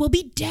this. He will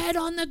be dead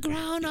on the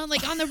ground on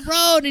the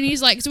road. And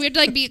he's like, so we had to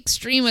like be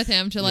extreme with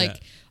him to like.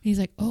 He's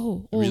like,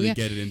 oh, really yeah,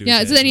 get it into yeah.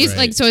 his So then head. he's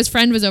like, so his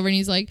friend was over and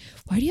he's like,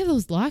 why do you have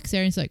those locks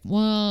there? And he's like,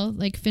 well,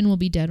 like Finn will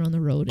be dead on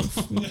the road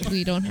if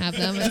we don't have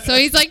them. And so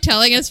he's like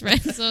telling his friend.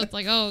 So it's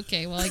like, oh,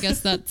 okay, well, I guess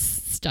that's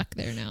stuck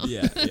there now.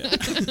 Yeah.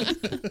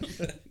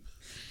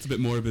 It's a bit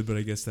morbid, but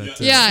I guess that.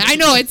 Yeah, I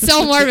know it's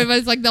so morbid, but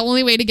it's like the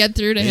only way to get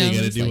through to Hey, him. you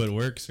gotta It's do like, what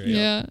works, right?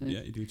 Yeah,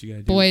 Yeah, you do what you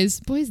gotta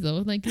do. boys though,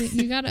 like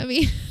you gotta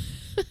be.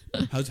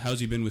 How's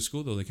he been with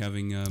school though? Like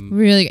having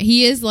Really,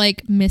 he is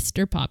like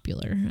Mr.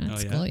 Popular at Oh, yeah?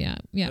 school. Yeah.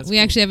 That's We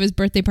cool. actually have his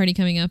birthday party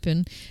coming up,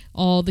 and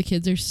all the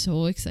kids are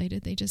so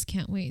excited. They just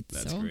can't wait.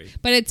 That's so great.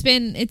 But it's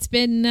been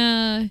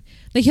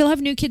like he'll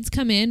have new kids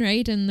come in,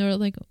 right? And they're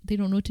like they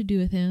don't know what to do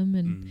with him,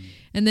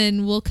 and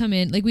then we'll come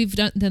in. Like we've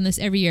done this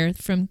every year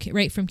from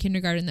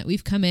kindergarten, that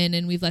we've come in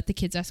and we've let the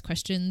kids ask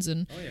questions,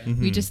 and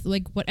we just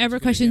like whatever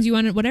questions you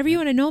want, whatever you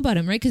want to know about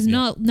him, right? Because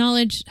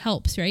knowledge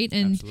helps, right?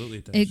 And Absolutely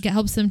it does. it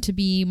helps them to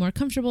be more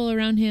comfortable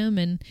around him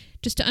and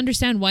just to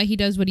understand why he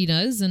does what he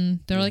does. And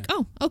they're like,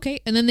 oh, okay.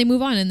 And then they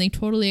move on and they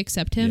totally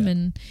accept him. Yeah.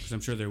 And Because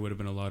I'm sure there would have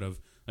been a lot of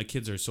like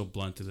kids are so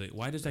blunt. They're like,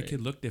 why does that kid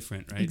look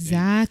different, right?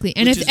 exactly.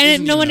 And which if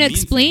isn't no even one a mean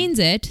explains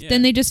thing. it, Yeah.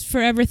 then they just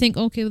forever think,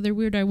 okay, well, they're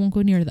weird. I won't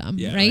go near them.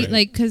 Yeah, right? right.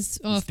 Like, because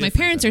if my different,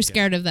 parents I are don't get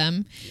scared of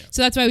them. Yeah.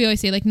 So that's why we always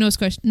say like,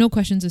 no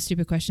question's a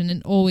stupid question.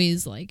 And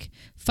always like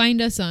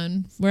find us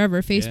on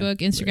wherever, Facebook,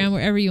 Instagram,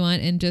 wherever you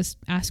want, and just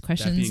ask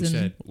questions. That being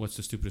and said, what's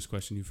the stupidest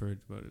question you've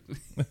heard about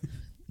it?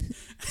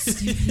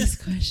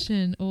 stupidest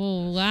question.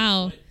 Oh,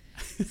 wow.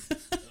 Good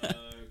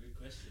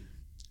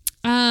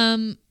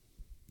question.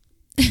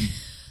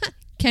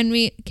 Can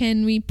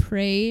we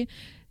pray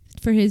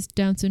for his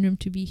Down syndrome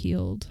to be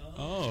healed?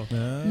 Oh,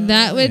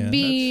 That would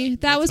be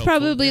that was helpful,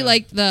 probably yeah.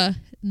 like the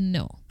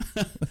no,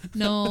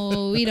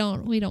 we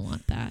don't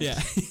want that.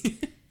 yeah.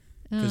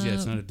 Because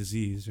it's not a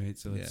disease, right?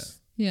 So it's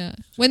Yeah.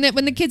 When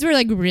the kids were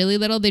like really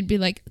little, they'd be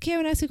like, okay, I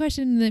want to ask a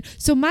question. And then,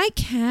 so my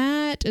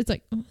cat, it's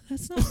like, oh,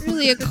 that's not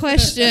really a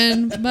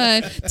question,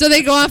 but so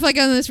they go off like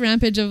on this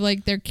rampage of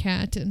like their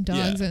cat and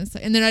dogs and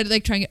stuff. And then I'd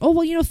like try and get, oh,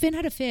 well, Finn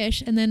had a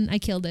fish and then I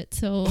killed it.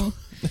 So,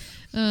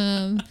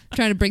 trying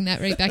to bring that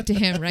right back to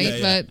him. Right.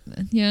 Yeah,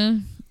 But yeah.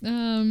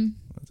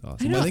 That's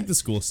awesome. I I think the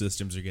school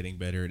systems are getting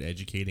better at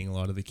educating a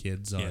lot of the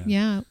kids on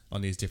Yeah.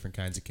 on these different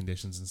kinds of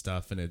conditions and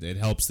stuff, and it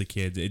helps the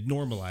kids. It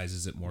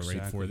normalizes it more, right,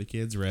 Exactly. for the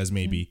kids. Whereas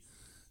maybe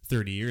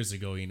 30 years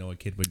ago, a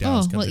kid with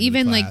Downs Oh, comes well, into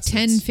even the like class,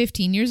 10, it's-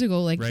 15 years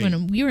ago, like Right.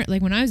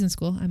 when I was in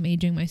school, I'm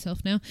aging myself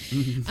now.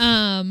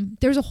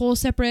 There was a whole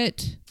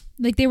separate,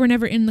 like they were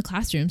never in the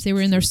classrooms. They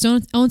were in their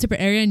own separate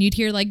area, and you'd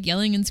hear like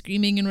yelling and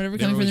screaming and whatever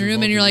They coming were from the always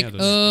room, and you're like,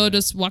 involved in, oh, yeah.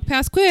 just walk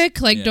past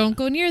quick. Like, Yeah. don't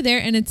go near there.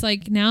 And it's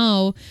like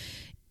now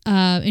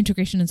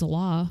integration is a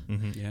law.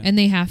 yeah. And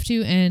they have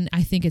to, and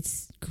I think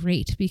it's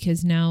great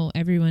because now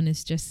everyone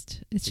is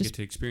just They get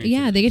to experience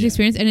yeah, it. they get to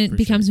experience, and it for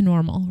becomes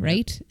normal,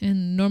 right?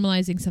 And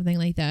normalizing something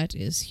like that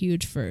is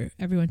huge for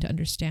everyone to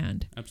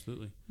understand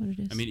Absolutely. what it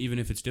is. I mean, even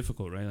if it's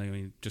difficult, right? Like, I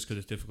mean, just because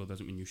it's difficult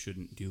doesn't mean you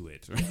shouldn't do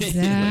it, right?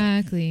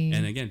 Exactly.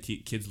 And again,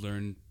 kids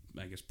learn,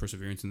 I guess,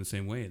 perseverance in the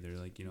same way. They're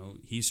like,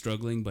 he's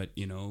struggling, but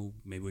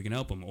maybe we can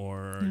help him,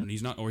 or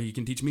he's not, or he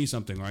can teach me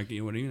something, or what do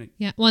you mean?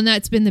 Yeah, well, and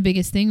that's been the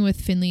biggest thing with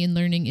Finley in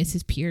learning is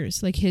his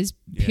peers. Like his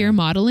peer Yeah.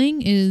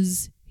 modeling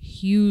is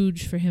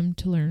huge for him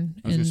to learn.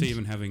 I was gonna And- say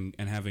even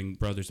having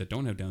brothers that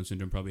don't have Down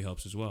syndrome probably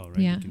helps as well, right?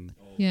 Yeah. You can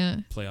yeah,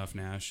 play off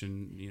Nash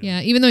and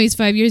yeah. Even though he's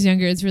 5 years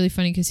younger, it's really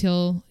funny because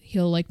he'll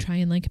like try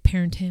and like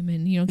parent him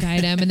and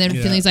guide him, and then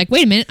Yeah. Finley's like,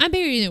 "Wait a minute, I'm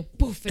bigger than you,"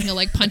 poof, and he'll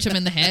like punch him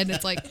in the head.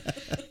 It's like,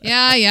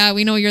 yeah,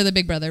 we know you're the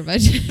big brother,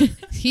 but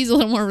he's a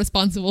little more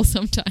responsible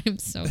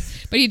sometimes. So,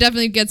 but he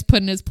definitely gets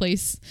put in his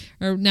place,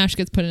 or Nash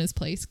gets put in his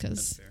place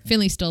because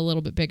Finley's still a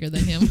little bit bigger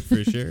than him.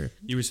 for sure.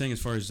 You were saying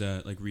as far as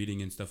like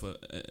reading and stuff,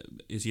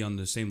 is he on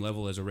the same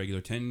level as a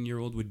regular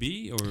 10-year-old would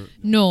be, or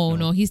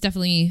No, he's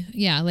definitely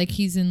like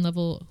he's in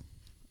level.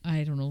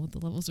 I don't know what the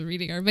levels of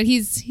reading are, but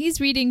he's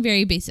reading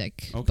very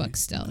basic books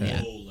still. Okay.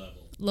 Yeah, Low level.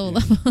 low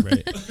level,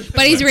 Right.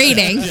 but he's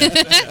reading.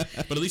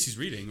 but at least he's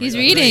reading. Right? He's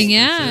Right. reading, For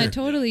yeah, sure.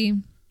 totally.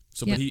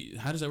 So, Yeah. but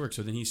how does that work?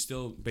 So then he's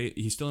still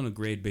in a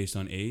grade based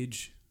on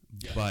age,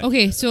 but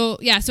Okay, so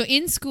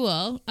in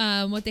school,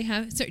 what they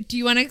have. So, do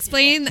you want to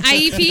explain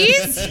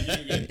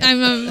IEPs?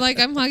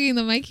 I'm hogging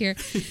the mic here.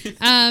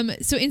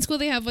 So in school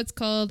they have what's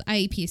called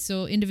IEPs,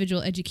 so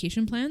individual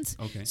education plans.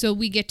 Okay. So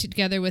we get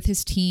together with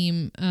his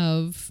team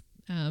of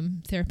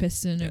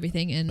therapists and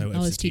everything, and My all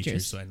wife's his a teacher,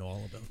 teachers. so I know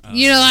all about.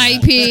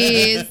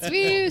 IEPs.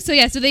 Woo.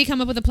 So they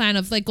come up with a plan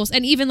of like goals,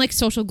 and even like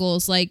social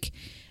goals, like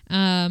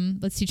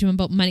let's teach them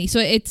about money. So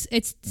it's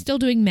still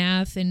doing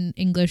math and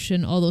English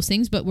and all those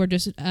things, but we're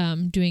just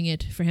doing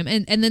it for him.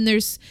 And then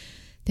there's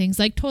things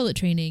like toilet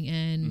training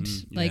and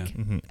like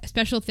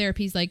special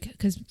therapies, like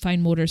because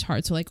fine motor is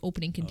hard, so like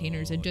opening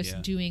containers and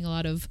just doing a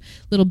lot of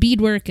little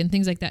bead work and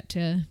things like that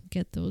to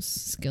get those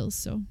skills.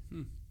 So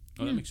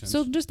Oh, that makes sense.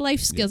 So just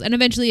life skills, and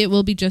eventually it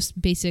will be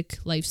just basic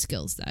life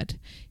skills that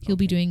he'll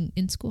be doing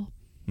in school.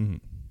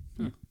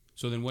 Mm-hmm.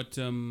 So then, what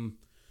do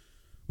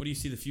you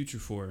see the future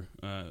for,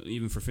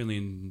 even for Finley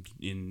in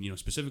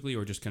specifically,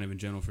 or just kind of in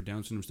general for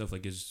Down syndrome stuff?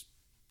 Like,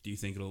 do you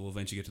think it'll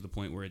eventually get to the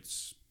point where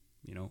it's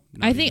not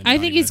I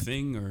think he's a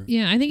thing, or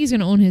I think he's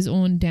going to own his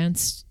own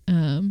dance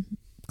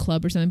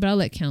club or something. But I'll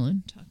let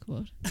Callan talk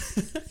about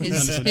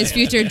his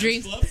future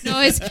dreams.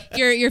 No,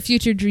 your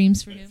future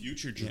dreams for him.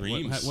 Future Yeah,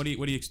 dreams. what do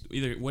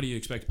you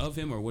expect of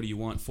him, or what do you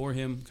want for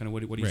him? Kind of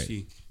what do you Right.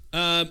 see?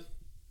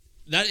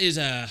 That is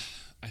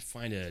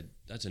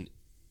that's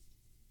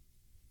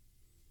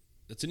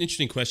an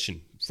interesting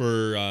question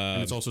for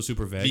And it's also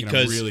super vague.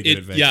 because and I'm really good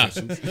at vague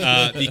questions.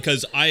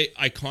 because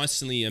I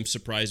constantly am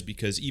surprised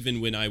because even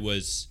when I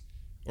was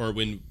or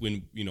when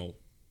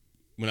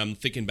I'm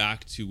thinking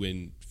back to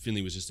when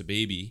Finley was just a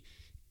baby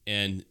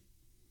and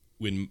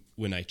when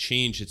I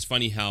changed, it's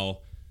funny how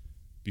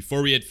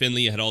before we had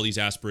Finley, I had all these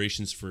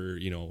aspirations for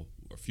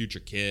our future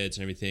kids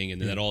and everything,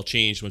 and then that all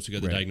changed once we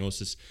got the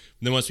diagnosis.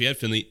 And then once we had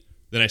Finley,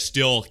 then I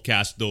still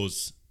cast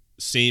those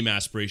same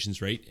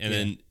aspirations, right?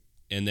 And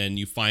then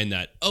you find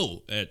that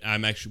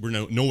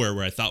we're nowhere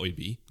where I thought we'd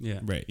be. Yeah.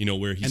 Right.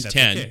 Where he's that's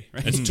 10. okay,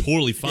 right? That's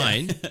totally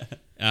fine.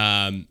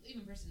 Even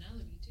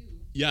personality too.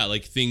 Yeah,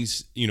 like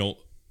things,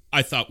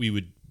 I thought we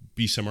would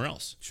be somewhere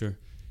else. Sure.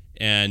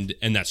 And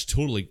that's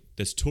totally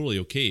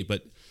okay.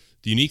 But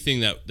the unique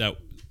thing that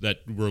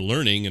we're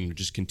learning and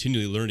just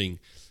continually learning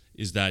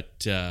is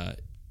that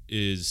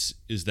is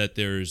that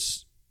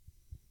there's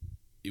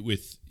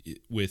with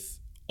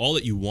all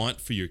that you want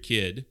for your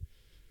kid,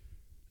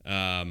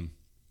 in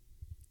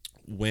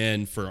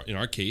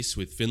our case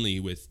with Finley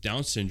with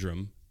Down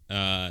syndrome,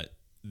 that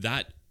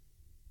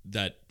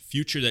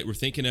future that we're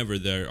thinking of,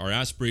 or our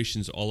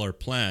aspirations, all our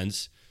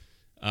plans,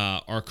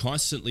 are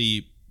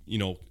constantly,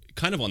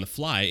 kind of on the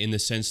fly, in the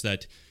sense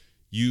that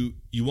you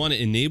want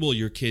to enable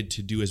your kid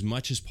to do as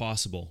much as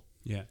possible.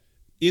 Yeah.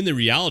 In the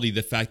reality,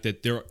 the fact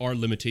that there are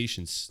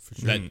limitations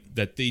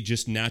that they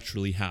just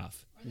naturally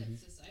have,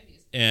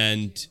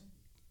 and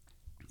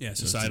Yeah,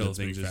 societal that's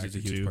a big things is a factor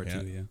huge too, part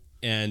yeah. too. Yeah.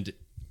 and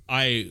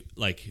I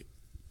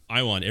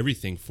want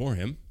everything for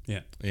him.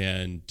 Yeah.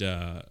 And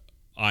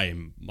I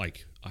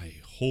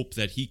hope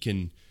that he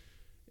can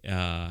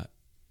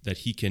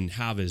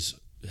have his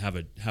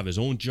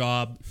own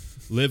job,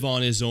 live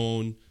on his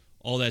own,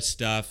 all that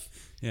stuff.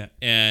 Yeah.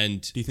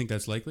 And Do you think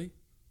that's likely?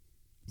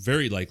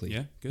 very likely.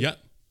 Yeah, good. Yeah.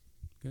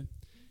 Good.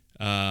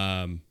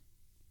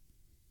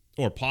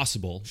 Or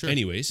possible. Sure.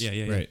 Anyways.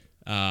 Yeah. Right.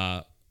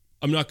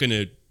 I'm not going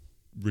to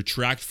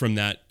retract from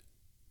that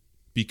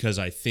because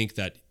I think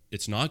that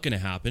it's not going to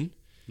happen.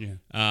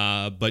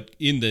 Yeah. But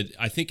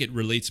I think it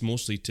relates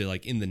mostly to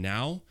like in the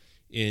now,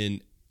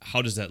 in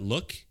how does that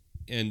look?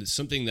 And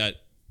something that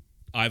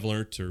I've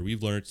learned, or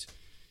we've learned,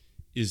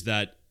 is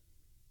that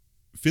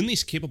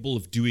Finley's capable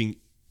of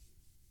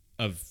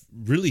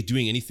really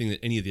doing anything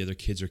that any of the other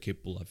kids are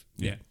capable of.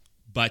 Yeah.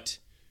 But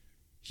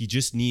he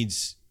just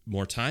needs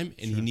more time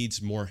and he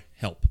needs more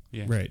help.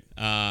 Yeah. Right.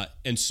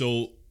 And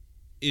so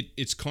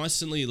it's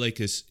constantly like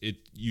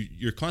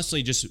you're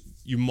constantly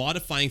you're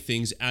modifying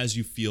things as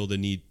you feel the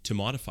need to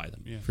modify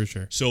them. Yeah. For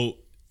sure. So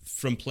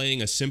from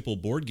playing a simple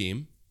board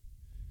game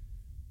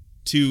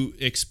to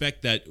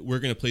expect that we're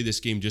going to play this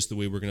game just the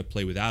way we're going to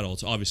play with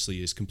adults,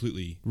 obviously is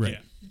completely Right.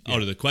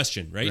 out of the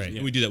question, right? Right.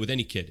 And we do that with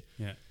any kid.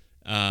 Yeah.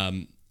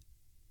 And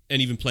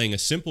even playing a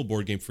simple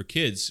board game for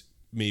kids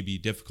may be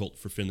difficult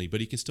for Finley, but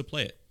he can still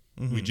play it.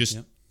 We just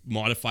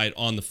modify it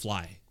on the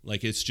fly.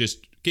 Like it's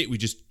just, okay, we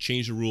just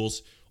change the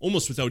rules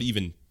almost without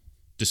even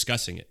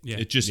discussing it. Yeah.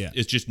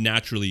 It's just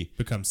naturally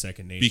Becomes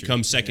second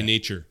nature.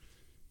 nature.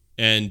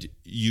 And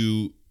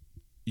you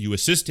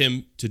assist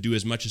him to do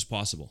as much as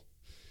possible.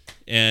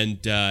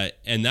 And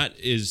that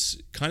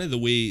is kind of the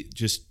way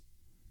just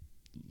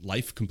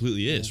life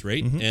completely is,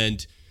 right?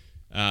 And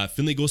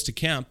Finley goes to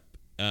camp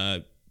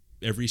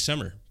every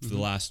summer for the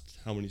last,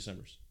 how many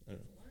summers? I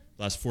don't know.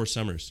 Last 4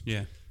 summers.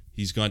 Yeah.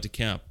 He's gone to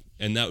camp.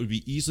 And that would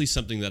be easily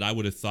something that I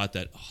would have thought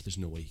that, there's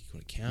no way he could go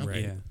to camp.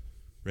 Right. Yeah.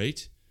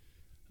 Right?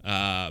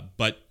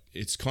 But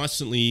it's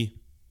constantly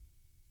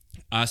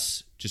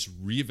us just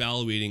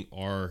reevaluating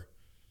our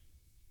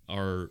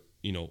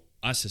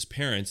us as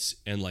parents,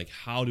 and like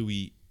how do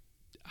we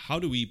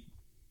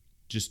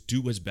just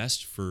do what's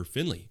best for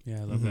Finley?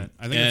 Yeah, I love that.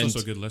 I think that's also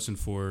a good lesson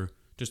for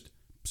just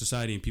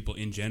society and people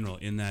in general,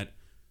 in that,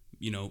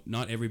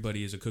 not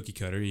everybody is a cookie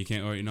cutter. You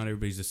can't, or not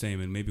everybody's the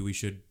same, and maybe we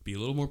should be a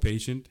little more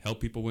patient, help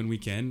people when we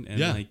can, and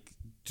like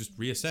just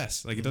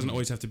reassess. Like it doesn't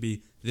always have to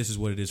be this is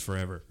what it is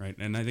forever, right?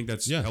 And I think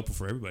that's helpful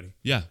for everybody.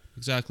 Yeah,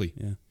 exactly.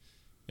 Yeah.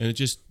 And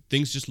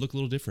things just look a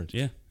little different.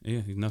 Yeah.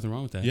 Yeah. There's nothing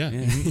wrong with that. Yeah.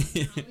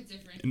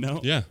 No.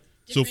 Yeah.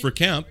 So for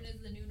camp,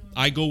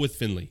 I go with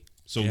Finley.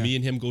 So Yeah. me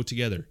and him go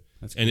together.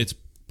 That's And cool. it's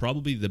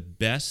probably the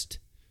best.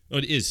 Oh,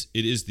 it is.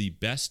 It is the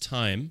best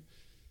time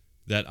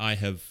that I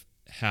have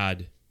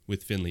had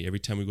with Finley. Every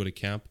time we go to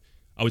camp,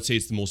 I would say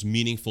it's the most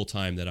meaningful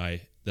time that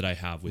I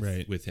have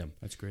with him.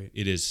 That's great.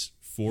 It is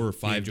 4 or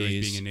 5 He enjoys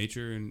days. being in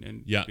nature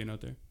and Yeah. being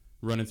out there.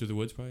 running through the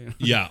woods, probably.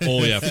 Yeah.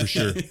 Oh yeah, for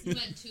sure.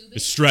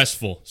 It's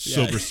stressful,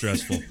 super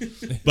stressful.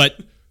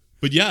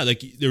 But yeah,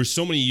 like there were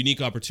so many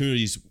unique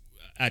opportunities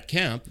at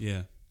camp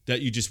Yeah. that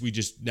we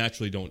just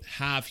naturally don't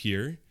have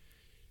here.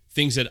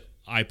 Things that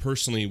I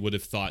personally would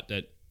have thought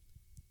that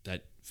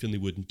Finley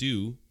wouldn't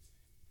do,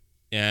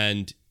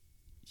 and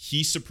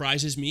he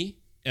surprises me,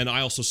 and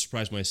I also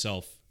surprise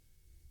myself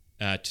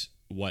at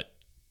what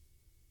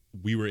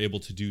we were able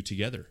to do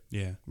together.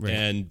 Yeah. Right.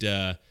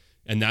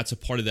 And that's a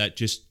part of that,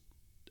 just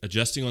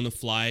adjusting on the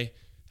fly.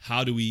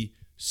 How do we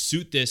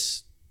suit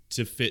this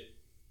to fit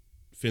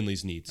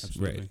Finley's needs?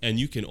 Absolutely. Right. And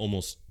you can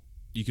almost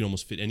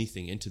fit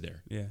anything into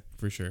there. Yeah.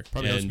 For sure.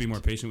 Probably helps And- be more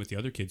patient with the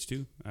other kids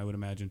too, I would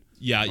imagine.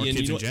 Yeah, Or and kids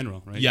you know in what?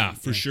 general, right? Yeah,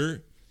 for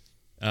sure.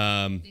 They come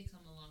along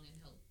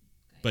and help.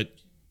 But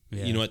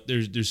Yeah. you know what?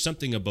 There's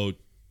something about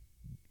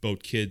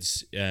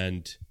kids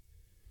and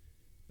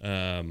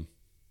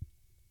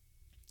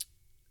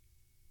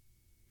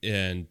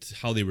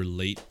how they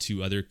relate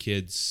to other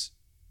kids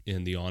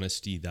and the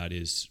honesty that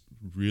is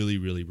really,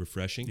 really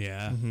refreshing.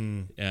 Yeah.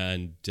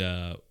 And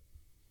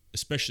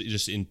especially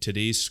just in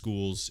today's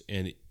schools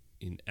and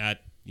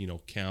at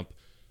camp,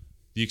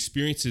 the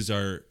experiences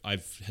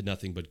I've had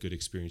nothing but good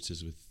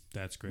experiences with.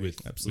 That's great.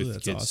 With Absolutely,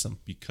 with that's kids awesome.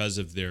 because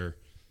of their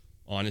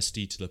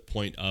honesty, to the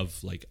point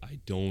of like, I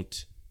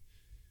don't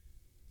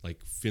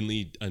like,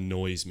 Finley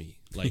annoys me,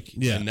 like,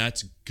 Yeah. and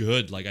that's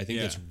good. Like, I think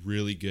Yeah. that's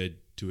really good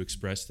to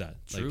express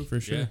that. True. Like,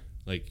 For sure. Yeah.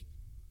 like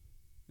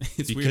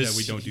It's weird that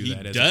we don't do he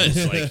that.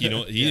 does like,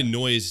 he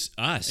annoys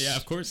us. Yeah,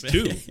 of course.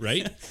 too,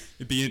 right?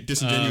 It'd be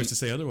disingenuous to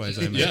say otherwise.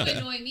 I Yeah. imagine.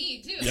 annoy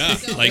me too. Yeah,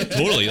 like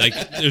totally. Like,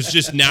 there's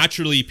just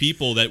naturally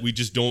people that we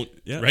just don't,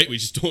 Yeah. right? We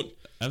just don't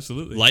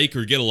Absolutely. like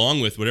or get along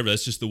with, whatever.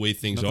 That's just the way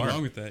things Nothing are.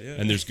 wrong with that. Yeah.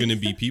 And there's going to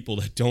be people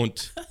that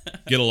don't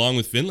get along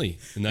with Finley,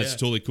 and that's Yeah.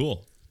 totally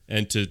cool.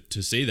 And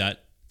to say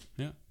that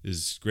yeah.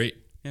 is great.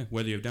 Yeah.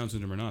 Whether you have Down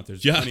syndrome or not,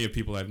 there's Yeah. plenty of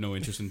people I have no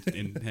interest in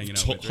hanging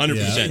out with.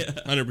 100%,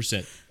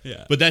 100%.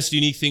 Yeah. But that's the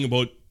unique thing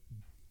about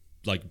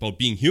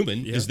being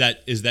human, Yeah.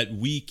 is that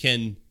we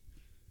can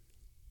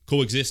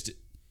coexist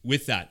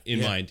with that in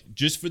Yeah. mind,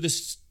 just for the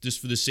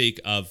sake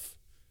of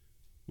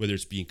whether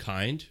it's being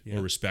kind Yeah.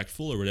 or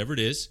respectful or whatever it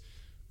is,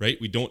 right?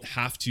 We don't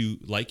have to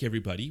like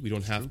everybody. We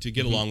don't have to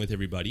get along with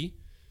everybody.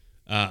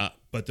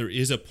 But there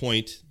is a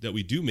point that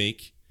we do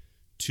make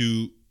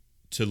to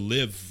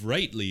live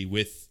rightly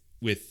with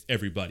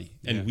everybody,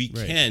 and Yeah, we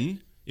right.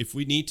 can, if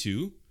we need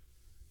to,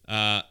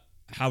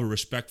 have a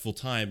respectful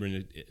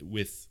time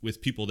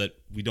with people that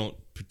we don't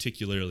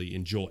particularly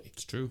enjoy.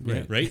 It's true.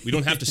 Right. Right? We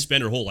don't have to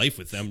spend our whole life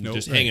with them, Nope.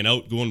 just Right. hanging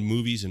out, going to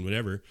movies and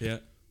whatever. Yeah.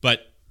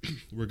 But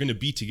we're going to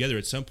be together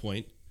at some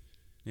point,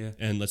 Yeah.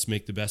 and let's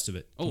make the best of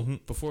it. Oh,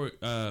 before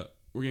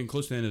we're getting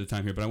close to the end of the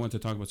time here, but I want to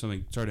talk about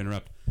something. Sorry to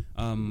interrupt.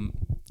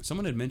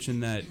 Someone had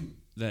mentioned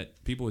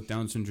that people with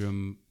Down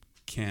syndrome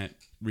can't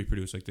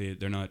reproduce. Like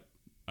they're not,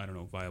 I don't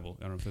know, viable.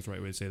 I don't know if that's the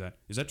right way to say that.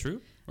 Is that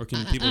true? Or can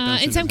people with Down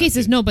syndrome in some have cases,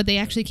 kids? no, but they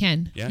actually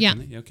can. Yeah. Yeah.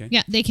 Can they? Okay.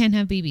 Yeah, they can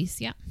have babies.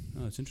 Yeah.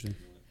 Oh, that's interesting.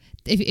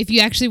 If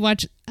you actually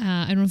watch,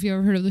 I don't know if you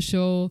ever heard of the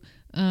show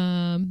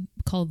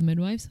called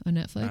Midwives on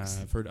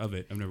Netflix. I've heard of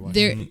it. I've never watched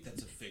There, it.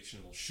 That's a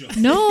fictional show.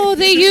 no,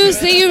 they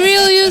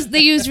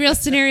use real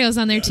scenarios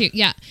on there too.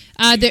 Yeah.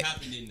 There,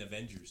 happened in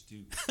Avengers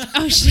too.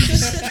 oh shit.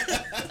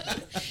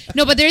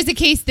 No, but there is a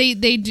case they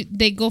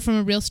go from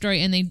a real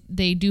story, and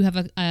they do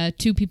have a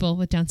two people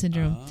with Down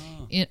syndrome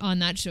on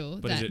that show.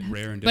 But is it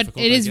rare and But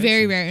difficult? it I is guess,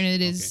 very or- rare, and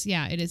it is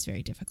it is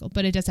very difficult.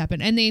 But it does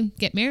happen, and they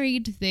get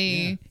married.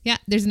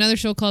 There's another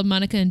show called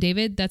Monica and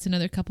David. That's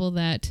another couple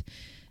that.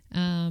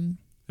 That'd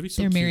be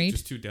so They're cute, married.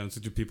 Just two Down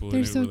syndrome people They're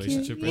in a so cute.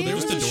 relationship. Yeah. Well, there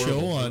was Just a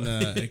adorable. show on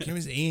I think it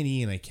was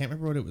A&E, and I can't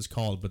remember what it was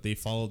called, but they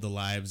followed the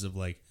lives of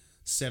like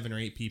 7 or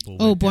 8 people.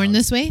 Oh, with Born Down.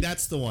 This Way?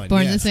 That's the one.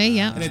 Born yes. This Way,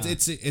 yeah. And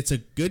it's a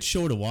good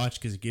show to watch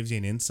because it gives you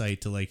an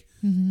insight to like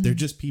they're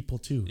just people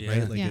too, Yeah.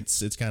 right? Like Yeah.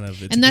 it's kind of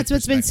it's And a that's good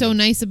what's been so perspective.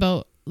 nice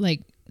about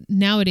like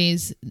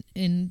nowadays,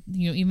 in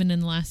even in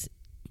the last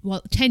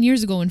 10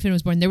 years ago when Finn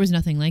was born, there was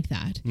nothing like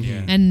that.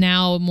 Yeah. And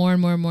now more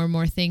and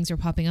more things are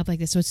popping up like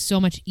this. So it's so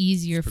much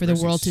easier for the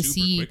Progressing world to super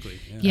see. quickly.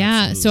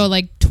 Yeah. absolutely. So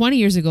like 20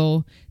 years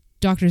ago,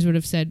 doctors would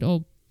have said,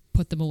 "Oh,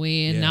 put them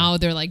away," and Yeah. now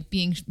they're like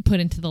being put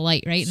into the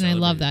light, right? And I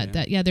love Celebrated,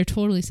 that. yeah. That they're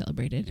totally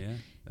celebrated, Yeah.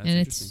 That's and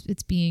interesting.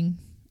 it's being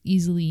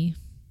easily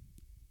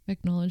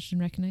acknowledged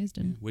and recognized.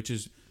 And Which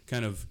is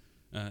kind of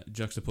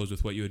juxtaposed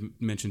with what you had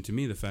mentioned to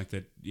me, the fact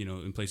that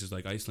in places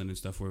like Iceland and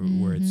stuff where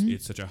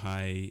it's such a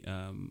high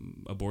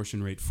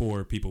abortion rate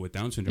for people with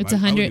Down syndrome. it's I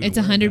wasn't even it's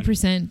aware of that.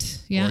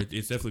 100%. Yeah. Or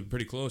it's definitely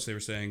pretty close. They were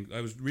saying,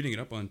 I was reading it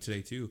up on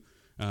today too.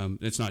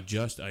 It's not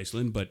just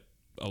Iceland, but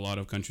a lot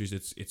of countries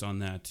it's on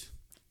that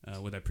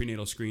with that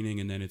prenatal screening,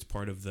 and then it's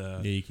part of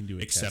the Yeah, you can do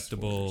a test for it or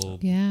acceptable.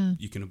 something. Yeah.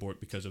 You can abort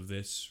because of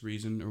this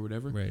reason or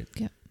whatever. Right.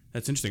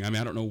 That's interesting. I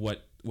mean, I don't know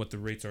what the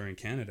rates are in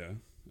Canada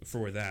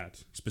for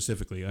that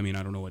specifically. I mean,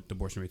 I don't know what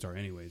abortion rates are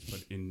anyways,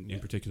 but in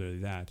particularly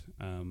that.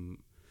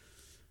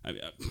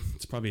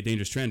 it's probably a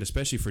dangerous trend,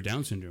 especially for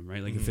Down syndrome,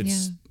 right? Like if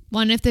it's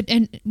Well,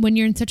 and when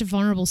you're in such a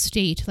vulnerable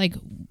state, like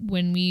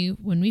when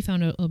we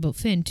found out about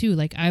Finn too,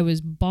 like I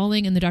was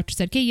bawling, and the doctor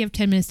said, "Okay, you have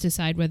 10 minutes to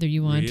decide whether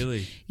you want."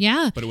 Really?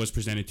 Yeah. But it was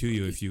presented to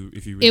you if you.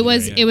 Really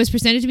It was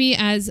presented to me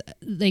as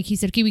like he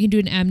said, "Okay, we can do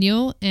an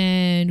amnio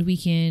and we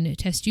can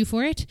test you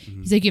for it."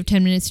 He's like, "You have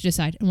 10 minutes to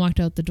decide," and walked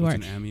out the door.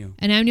 What's an amnio?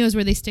 An amnio is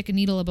where they stick a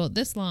needle about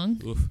this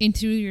long Oof.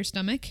 into your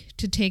stomach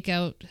to take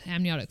out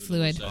amniotic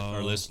fluid. That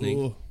are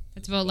listening.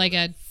 It's about like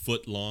a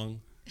Foot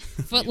long.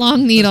 foot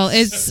long needle.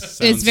 It's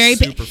very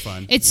super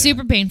fun. It's Yeah.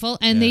 super painful,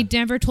 and Yeah. they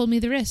never told me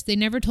the risk. They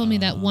never told me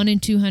that 1 in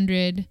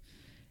 200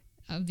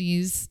 of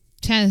these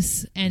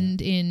tests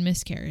end in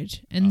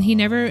miscarriage, and he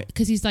never,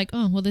 because he's like,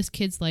 "Oh, well, this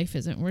kid's life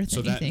isn't worth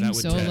anything, that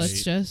would so test,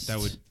 let's just." that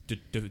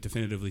would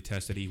definitively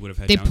test that he would have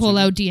had. They Down pull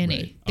syndrome? out DNA.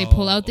 Right. They Oh,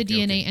 pull out the okay,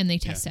 DNA okay. and they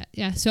test it.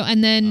 Yeah. So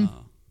and then.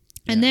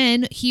 And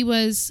then he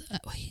was,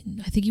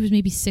 I think he was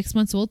maybe 6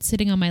 months old,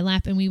 sitting on my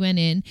lap, and we went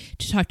in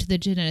to talk to the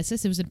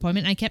geneticist. It was an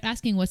appointment. I kept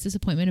asking, "What's this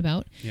appointment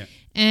about?" Yeah.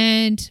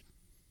 And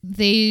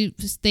they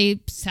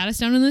sat us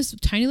down in this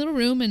tiny little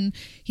room, and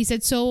he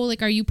said, "So,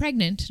 like, are you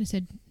pregnant?" And I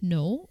said,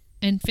 "No."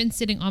 And Finn's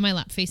sitting on my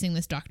lap facing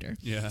this doctor.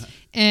 Yeah.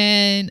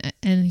 And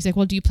he's like,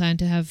 "Well, do you plan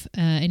to have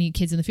any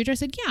kids in the future?" I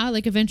said, "Yeah,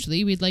 like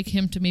eventually we'd like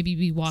him to maybe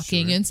be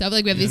walking and stuff.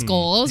 Like we have these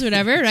goals,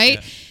 whatever, right?"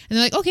 And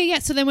they're like, "Okay, yeah.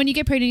 So then when you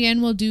get pregnant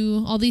again, we'll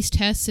do all these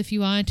tests if you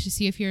want to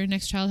see if your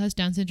next child has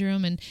Down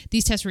syndrome." And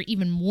these tests were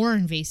even more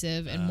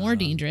invasive and more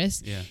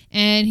dangerous. Yeah.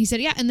 And he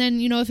said, "Yeah, and then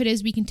if it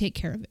is, we can take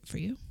care of it for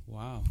you."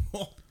 Wow.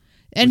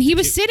 And he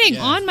was sitting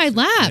on my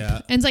lap,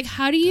 Yeah. and it's like,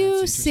 how do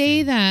you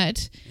say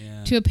that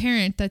Yeah. to a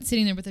parent that's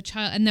sitting there with a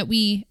child, and that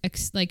we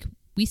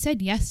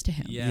said yes to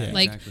him? Yeah.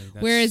 Like,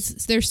 Exactly. whereas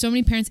there's so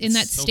many parents in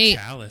that so state,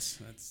 callous.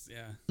 That's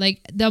like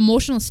the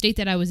emotional state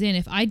that I was in.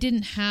 If I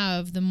didn't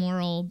have the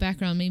moral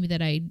background, maybe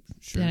that I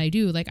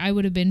do, like I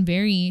would have been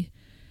very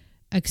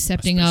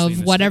accepting Especially in of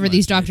the whatever stigma,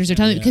 these doctors are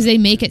telling me, because they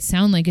make it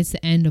sound like it's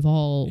the end of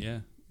all Yeah.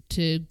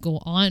 to go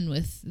on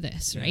with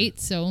this, right?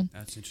 So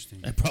That's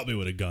interesting. I probably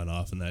would have gone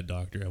off on that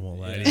doctor. I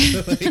won't lie to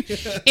you.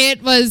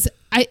 it was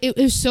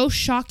so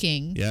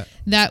shocking Yeah.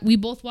 that we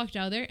both walked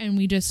out of there, and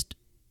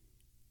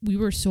we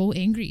were so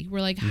angry.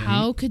 We're like,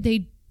 how could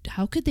they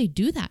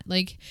do that?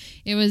 Like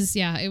it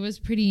was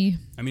pretty.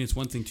 I mean, it's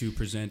one thing to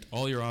present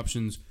all your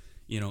options,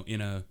 in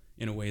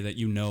a way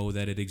that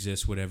that it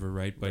exists, whatever,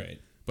 right?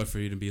 But for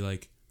you to be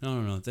like,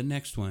 no, the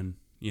next one,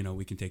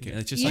 we can take it.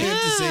 It's just Yeah. All you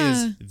have to say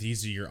is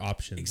These are your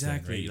options. Exactly,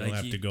 Then, right? You like don't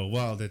have you- to go,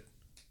 well,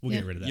 we'll Yeah.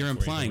 get rid of that. you're for you. Don't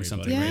implying worry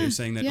something, about it. right? Yeah. You're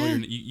saying that Yeah.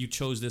 you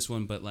chose this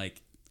one, but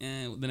like, the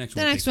next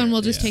The one. next one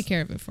we'll just Yeah. take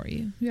care of it for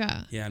you.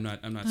 Yeah. Yeah, I'm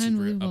not super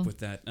Unbelievable. up with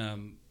that.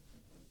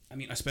 I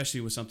mean, especially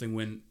with something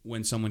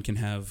when someone can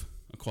have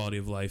a quality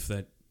of life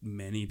that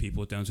many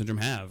people with Down syndrome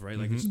have, right?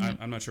 Like,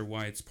 I'm not sure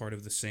why it's part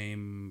of the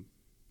same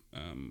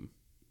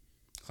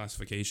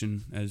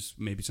classification as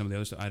maybe some of the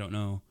other stuff. I don't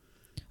know.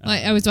 Well,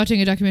 I was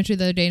watching a documentary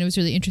the other day, and it was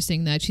really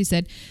interesting that she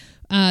said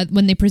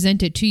when they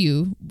present it to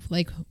you,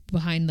 like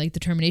behind like the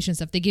termination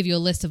stuff, they give you a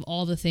list of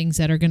all the things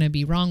that are going to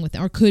be wrong with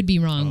or could be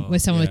wrong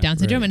with someone with Down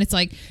syndrome, and it's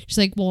like she's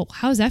like, well,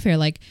 how's that fair?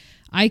 Like,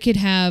 I could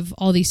have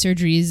all these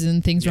surgeries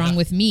and things wrong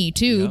with me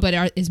too,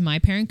 but is my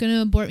parent going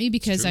to abort me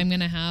because I'm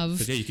going to have?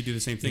 Because you could do the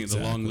same thing. The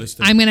long list.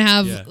 I'm going to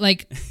have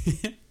like.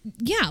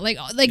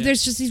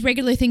 There's just these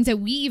regular things that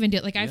we even do.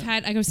 Like I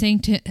was saying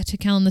to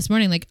Kellen this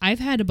morning, like I've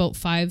had about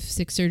 5-6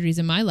 surgeries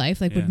in my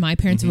life. Like would my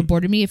parents have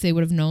aborted me if they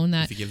would have known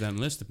that? If you give that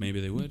list, maybe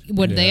they would.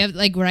 Would they have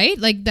right?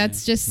 Like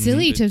that's just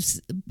silly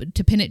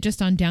to pin it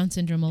just on Down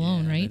syndrome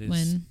alone, right?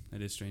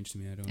 That is strange to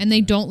me. I don't. And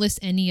they don't list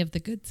any of the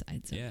good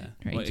sides. Of it,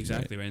 right? Well,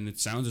 exactly right. And it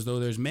sounds as though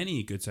there's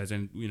many good sides,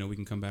 and we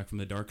can come back from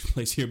the dark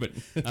place here, but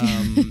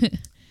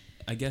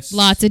I guess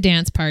Lots of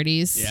dance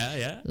parties.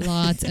 Yeah.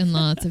 Lots and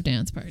lots of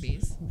dance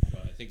parties.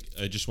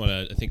 I just want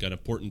to. I think an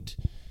important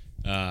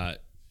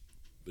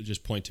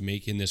just point to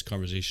make in this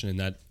conversation, and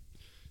that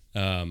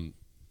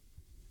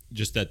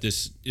just that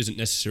this isn't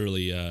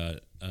necessarily a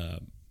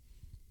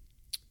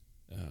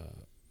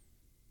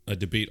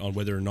debate on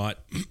whether or not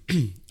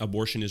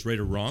abortion is right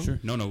or wrong. Sure.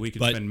 No, we could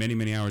But- spend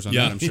many hours on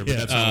that. I'm sure, but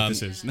that's not what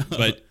this is. No.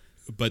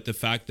 But the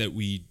fact that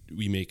we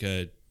make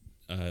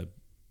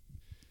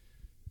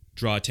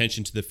draw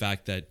attention to the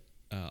fact that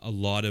a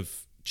lot of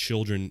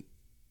children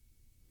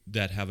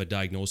that have a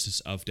diagnosis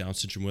of Down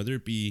syndrome, whether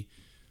it be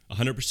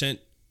 100%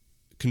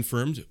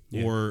 confirmed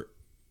or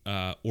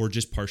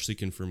just partially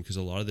confirmed, because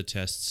a lot of the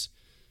tests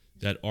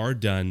that are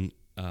done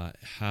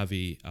have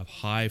a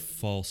high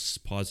false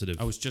positive.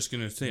 I was just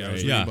going to say, I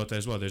was Yeah. reading about that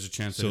as well. There's a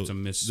chance that it's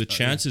a the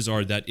chances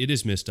are that it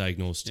is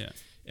misdiagnosed. Yeah.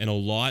 And a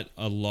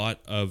lot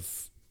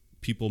of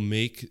people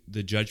make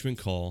the judgment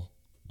call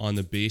on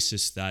the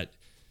basis that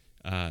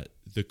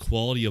the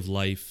quality of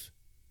life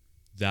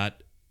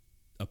that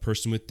a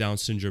person with Down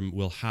syndrome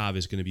will have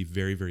is going to be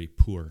very, very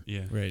poor.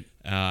 Yeah. Right.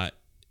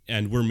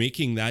 And we're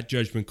making that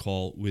judgment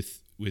call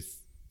with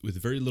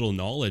very little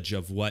knowledge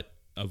of what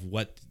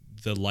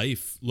the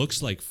life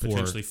looks like for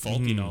Potentially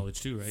faulty knowledge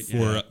too, right?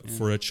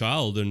 for a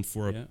child and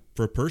for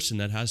a person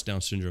that has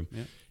Down syndrome.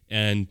 Yeah.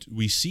 And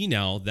we see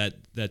now that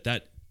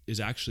is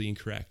actually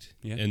incorrect,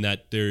 Yeah. and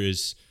that there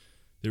is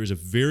a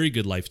very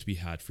good life to be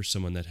had for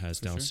someone that has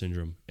Down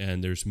syndrome,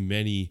 and there's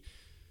many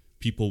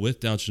people with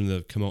Down syndrome that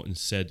have come out and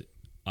said,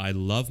 I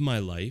love my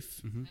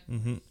life,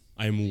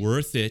 I'm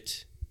worth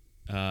it,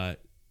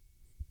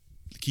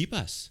 keep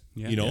us,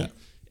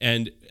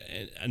 and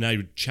I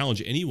would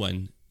challenge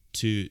anyone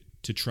to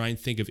try and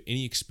think of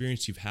any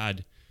experience you've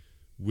had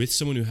with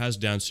someone who has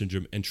Down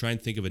syndrome and try and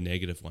think of a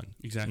negative one.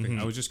 Exactly.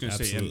 I was just going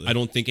to say, I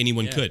don't think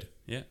anyone could.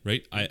 Yeah.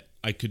 Right?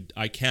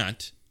 I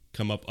can't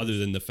come up other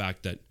than the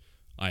fact that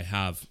I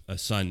have a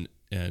son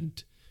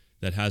and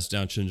that has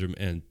Down syndrome,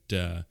 and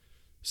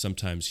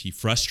sometimes he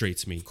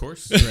frustrates me. Of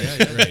course.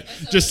 Right.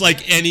 Just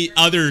like any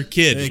other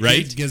kid,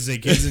 right? Because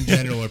kids in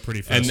general are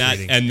pretty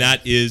frustrating. And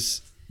that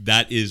is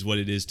what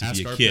it is to Ask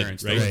be a our kid,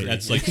 parents, right? don't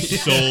That's like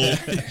so.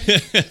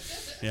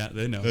 Yeah,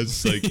 they know.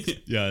 That's like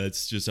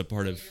that's just a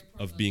part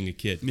of being a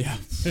kid. Yeah.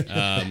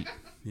 Yeah,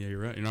 you're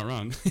right. You're not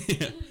wrong.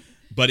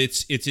 But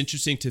it's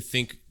interesting to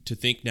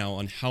think now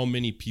on how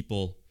many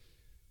people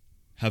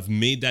have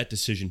made that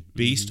decision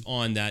based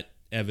on that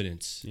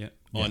evidence. Yeah.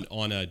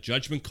 On a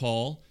judgment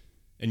call,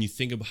 and you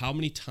think of how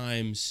many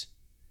times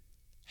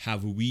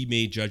have we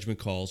made judgment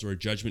calls or a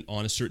judgment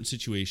on a certain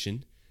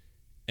situation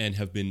and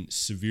have been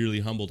severely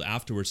humbled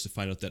afterwards to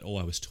find out that,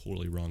 I was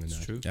totally wrong in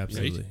that. True.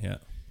 Absolutely, Right? yeah.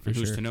 For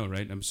who's to know,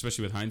 right?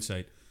 Especially with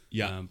hindsight.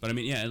 Yeah. But I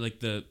mean, like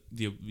the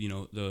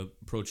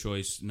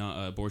pro-choice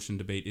abortion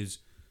debate is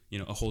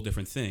a whole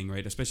different thing,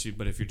 right? Especially,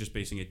 but if you're just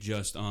basing it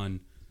just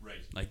on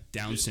like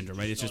Down syndrome,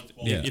 right? It's just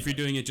if you're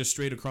doing it just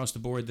straight across the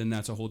board, then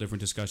that's a whole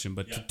different discussion.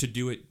 But to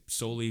do it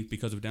solely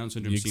because of Down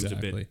syndrome seems a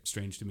bit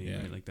strange to me,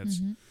 right? Like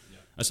that's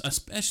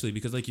especially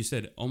because, like you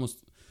said, almost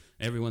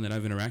everyone that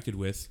I've interacted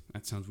with,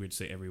 that sounds weird to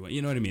say everyone,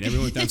 you know what I mean?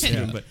 Everyone with Down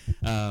syndrome, but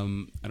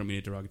I don't mean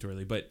it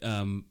derogatorily, but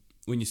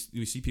when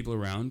you see people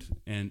around,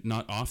 and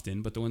not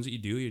often, but the ones that you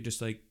do, you're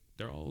just like,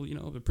 they're all,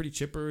 they're pretty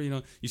chipper.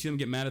 You see them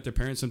get mad at their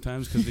parents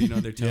sometimes because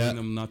they're telling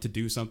them not to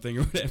do something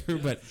or whatever.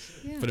 But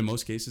in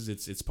most cases,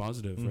 it's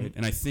positive, right?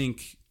 And I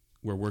think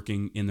we're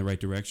working in the right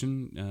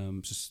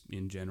direction, just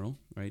in general,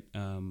 right?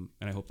 And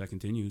I hope that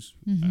continues.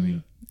 I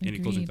mean, any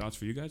closing thoughts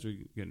for you guys? We're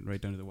getting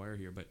right down to the wire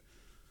here, but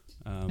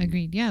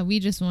agreed. Yeah, we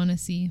just want to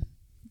see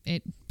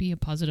it be a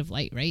positive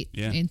light, right?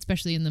 Yeah. And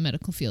especially in the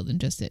medical field,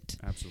 and just it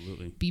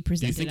absolutely be do you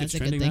presented think as it's a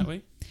good trending thing. that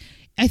way?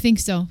 I think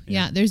so.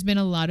 Yeah. Yeah, there's been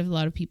a lot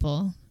of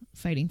people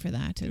fighting for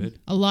that, and Good.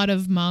 a lot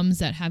of moms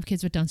that have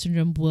kids with Down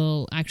syndrome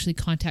will actually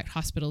contact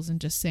hospitals and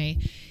just say,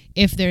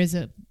 if there's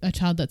a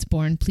child that's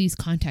born, please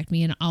contact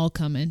me and I'll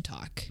come and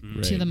talk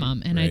to the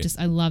mom. And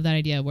I love that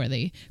idea where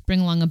they bring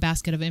along a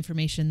basket of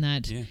information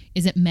that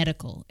isn't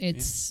medical.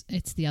 It's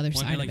the other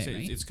side like of it, say,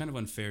 right? it's kind of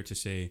unfair to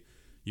say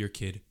your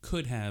kid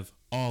could have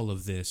all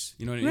of this,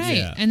 you know what I mean? Right,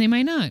 Yeah. and they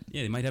might not.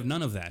 Yeah, they might have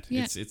none of that.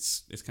 Yeah.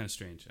 It's kind of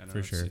strange. I don't For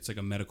know. sure. It's like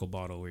a medical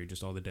bottle where you're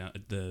just all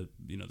the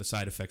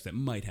side effects that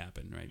might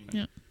happen, right?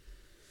 Yeah.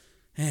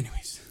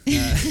 Anyways,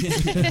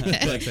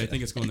 like I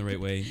think it's going the right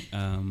way.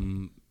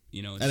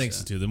 I think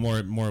so too. The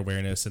more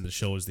awareness and the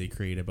shows they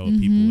create about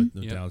people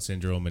with Down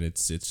syndrome, and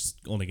it's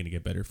only going to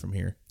get better from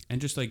here. And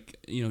just like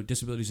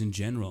disabilities in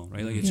general,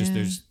 right? Like it's just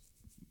there's,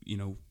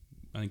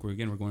 I think we're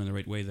going in the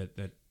right way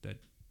that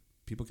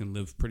people can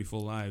live pretty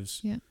full lives.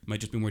 Yeah.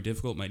 Might just be more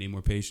difficult. Might need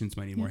more patience.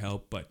 Might need more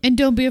help. But And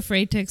don't be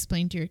afraid to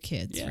explain to your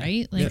kids, Yeah.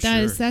 right? Like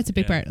Yeah, that's a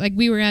big Yeah. part. Like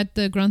we were at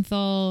the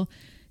Grunthal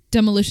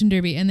Demolition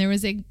Derby, and there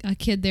was a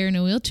kid there in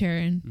a wheelchair,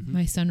 and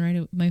my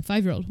son, my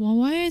 5-year-old, well,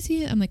 why is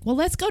he? I'm like, well,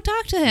 let's go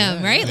talk to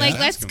him, right? Like,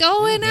 let's ask him.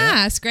 go Yeah, and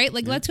ask, right?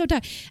 Like, let's go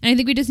talk. And I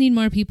think we just need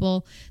more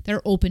people that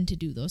are open to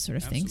do those sort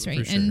of things,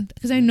 Absolutely, right? for sure. And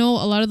because I know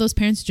a lot of those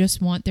parents just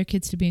want their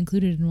kids to be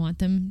included and want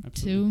them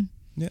Absolutely. to.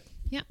 Yeah.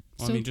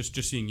 Well, I mean, just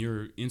seeing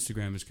your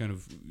Instagram is kind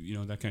of,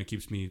 that kind of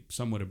keeps me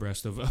somewhat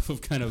abreast of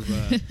kind of,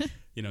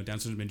 Down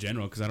syndrome in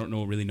general, because I don't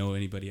really know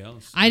anybody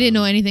else. I didn't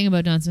know anything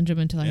about Down syndrome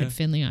until I yeah. had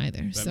Finley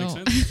either. That So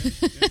makes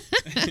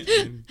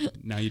sense. Yeah.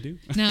 Now you do.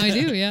 now I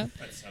do, yeah.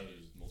 That's how it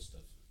is most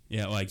stuff.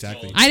 Yeah, well,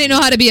 exactly. I didn't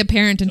know how to be a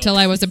parent until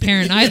I was a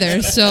parent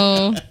either.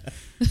 So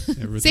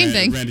same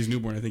thing. Randy's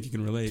newborn, I think you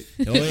can relate.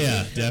 Oh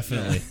yeah,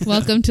 definitely.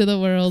 welcome to the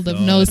world of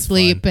Oh, no it's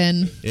sleep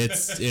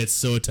It's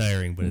so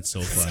tiring, but it's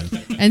so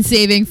fun. and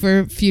saving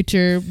for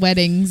future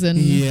weddings and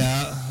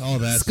Yeah, all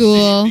that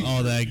School.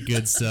 all that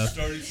good stuff.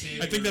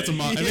 I think that's a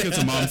mom. I think that's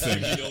a mom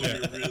thing. You're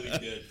really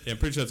good. Yeah, I'm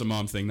pretty sure that's a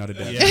mom thing, not a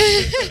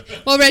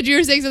dad. Well, Reg, you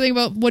were saying something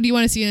about what do you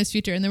want to see in his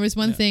future, and there was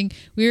one thing.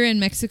 We were in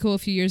Mexico a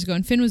few years ago,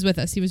 and Finn was with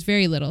us. He was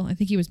very little. I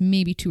think he was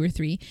maybe 2 or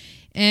 3,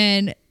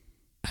 and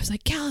I was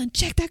like, Callan,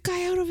 check that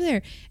guy out over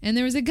there. And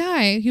there was a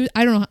guy,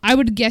 I don't know, I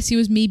would guess he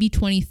was maybe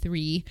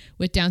 23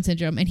 with Down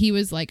syndrome. And he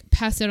was like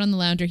passed out on the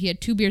lounger. He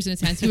had 2 beers in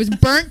his hands. He was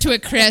burnt to a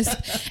crisp.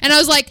 And I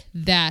was like,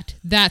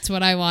 that's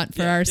what I want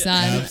for our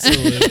son.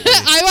 Absolutely.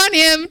 I want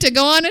him to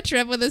go on a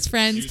trip with his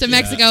friends to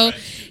Mexico.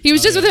 He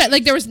was just with it.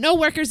 Like there was no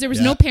workers. There was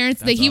no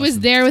parents. That he was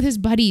awesome. there with his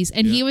buddies.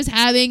 And he was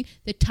having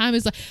the time of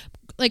his life.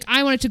 like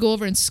I wanted to go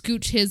over and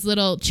scooch his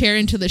little chair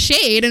into the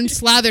shade and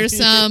slather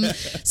some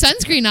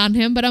sunscreen on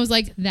him, but I was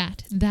like,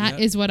 that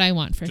is what I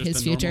want for Just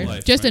his a normal future.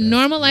 life, Just right? a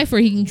normal life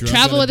where he can Drunk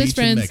travel on a with his beach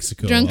in friends,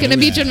 Mexico. drunk in Oh, a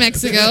beach yeah. in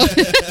Mexico. Get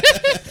hammered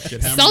with your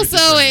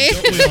Salsa away.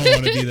 friends. Don't we all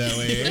want to be that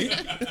way? Eh?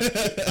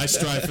 I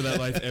strive for that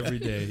life every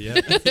day.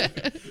 Yeah.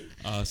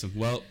 Awesome.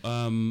 Well,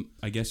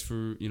 I guess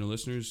for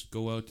listeners,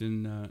 go out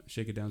and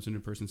shake a Down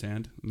syndrome person's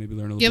hand. Maybe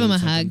learn a little. Give bit them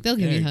of a hug. something. They'll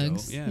give There you go.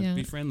 hugs. Yeah, Yeah.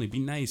 Be friendly. Be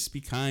nice.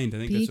 Be kind. I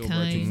think Be that's the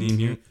overarching kind. theme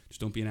here. Just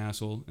don't be an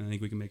asshole. And I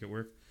think we can make it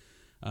work.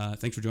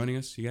 Thanks for joining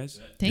us, you guys.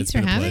 Thanks It's for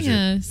been a having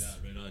pleasure. us.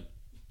 Right on.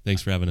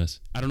 Thanks for having us.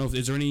 I don't know if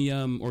is there any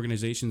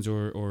organizations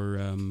or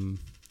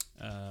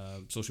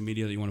social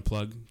media that you want to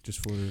plug just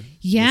for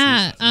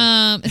Yeah,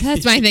 listeners?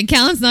 that's my thing.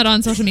 Callan's not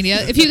on social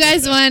media. If you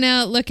guys want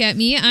to look at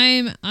me,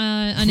 I'm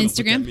on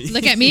Instagram.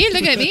 Look at me.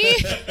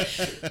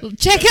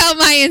 Check out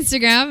my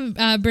Instagram,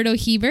 Berto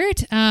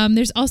Hebert.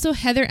 There's also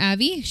Heather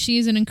Abbey.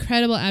 She's an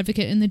incredible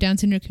advocate in the Down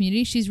syndrome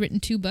community. She's written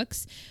 2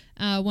 books.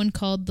 One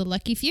called The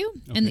Lucky Few,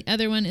 and the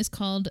other one is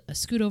called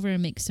Scoot Over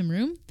and Make Some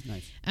Room.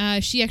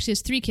 Nice. She actually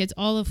has 3 kids,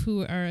 all of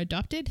who are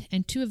adopted,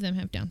 and 2 of them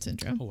have Down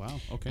syndrome. Oh wow.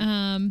 Okay.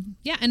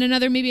 Yeah, and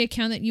another maybe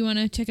account that you want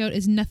to check out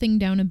is Nothing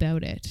Down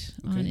About It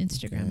on Okay.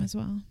 Instagram as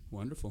well.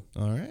 Wonderful.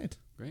 All right.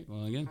 Great.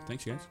 Well, again,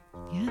 thanks, you guys.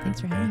 Yeah,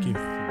 thanks for having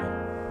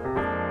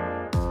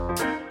us. Thank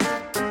you.